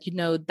thought that,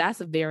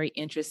 that's a very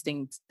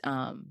interesting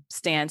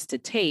stance to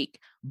take.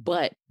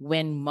 But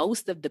when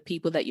most of the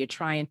people that you're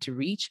trying to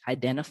reach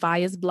identify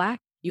as Black,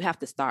 you have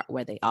to start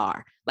where they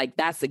are. Like,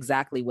 that's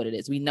exactly what it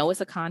is. We know it's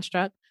a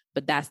construct,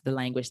 but that's the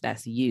language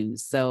that's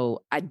used.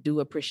 So I do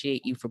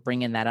appreciate you for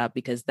bringing that up,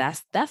 because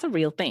that's a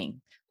real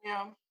thing.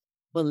 Yeah.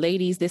 Well,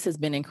 ladies, this has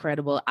been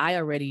incredible. I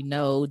already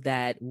know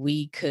that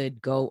we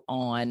could go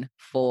on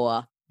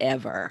forever.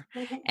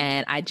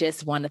 And I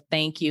just want to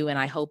thank you. And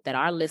I hope that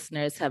our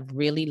listeners have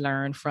really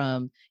learned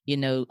from,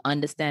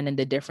 understanding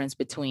the difference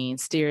between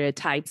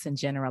stereotypes and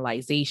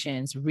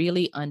generalizations,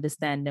 really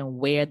understanding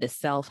where the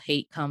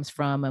self-hate comes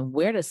from and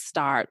where to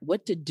start,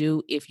 what to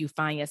do if you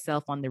find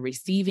yourself on the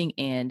receiving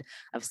end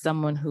of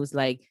someone who's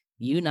like,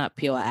 you not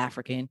pure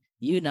African,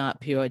 you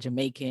not pure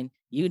Jamaican,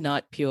 you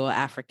not pure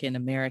African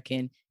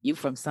American, you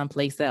from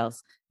someplace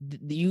else.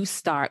 You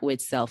start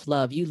with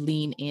self-love. You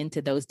lean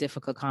into those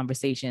difficult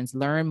conversations,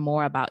 learn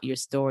more about your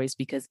stories,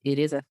 because it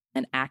is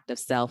an act of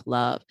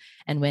self-love.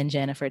 And when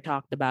Jennifer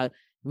talked about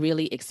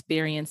really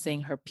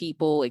experiencing her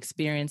people,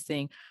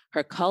 experiencing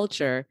her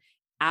culture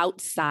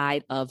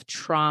outside of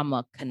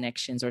trauma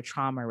connections or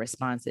trauma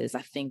responses,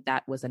 I think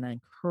that was an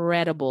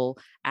incredible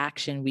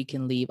action we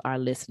can leave our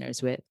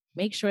listeners with.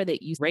 Make sure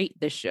that you rate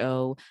the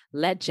show.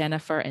 Let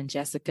Jennifer and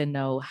Jessica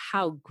know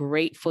how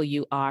grateful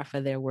you are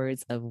for their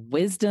words of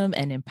wisdom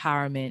and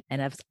empowerment.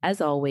 And as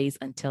always,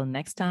 until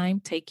next time,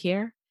 take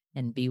care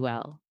and be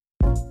well.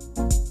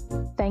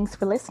 Thanks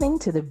for listening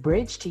to the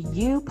Bridge to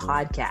You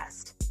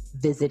podcast.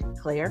 Visit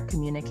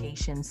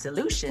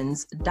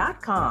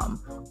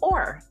ClearCommunicationsSolutions.com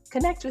or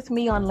connect with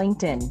me on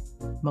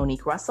LinkedIn,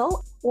 Monique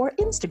Russell, or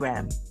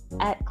Instagram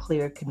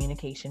 @Clear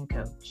Communication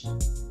Coach.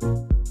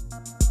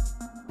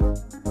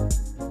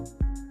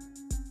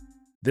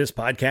 This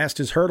podcast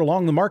is heard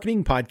along the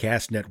Marketing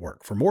Podcast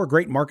Network. For more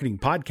great marketing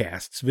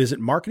podcasts, visit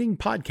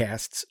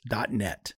marketingpodcasts.net.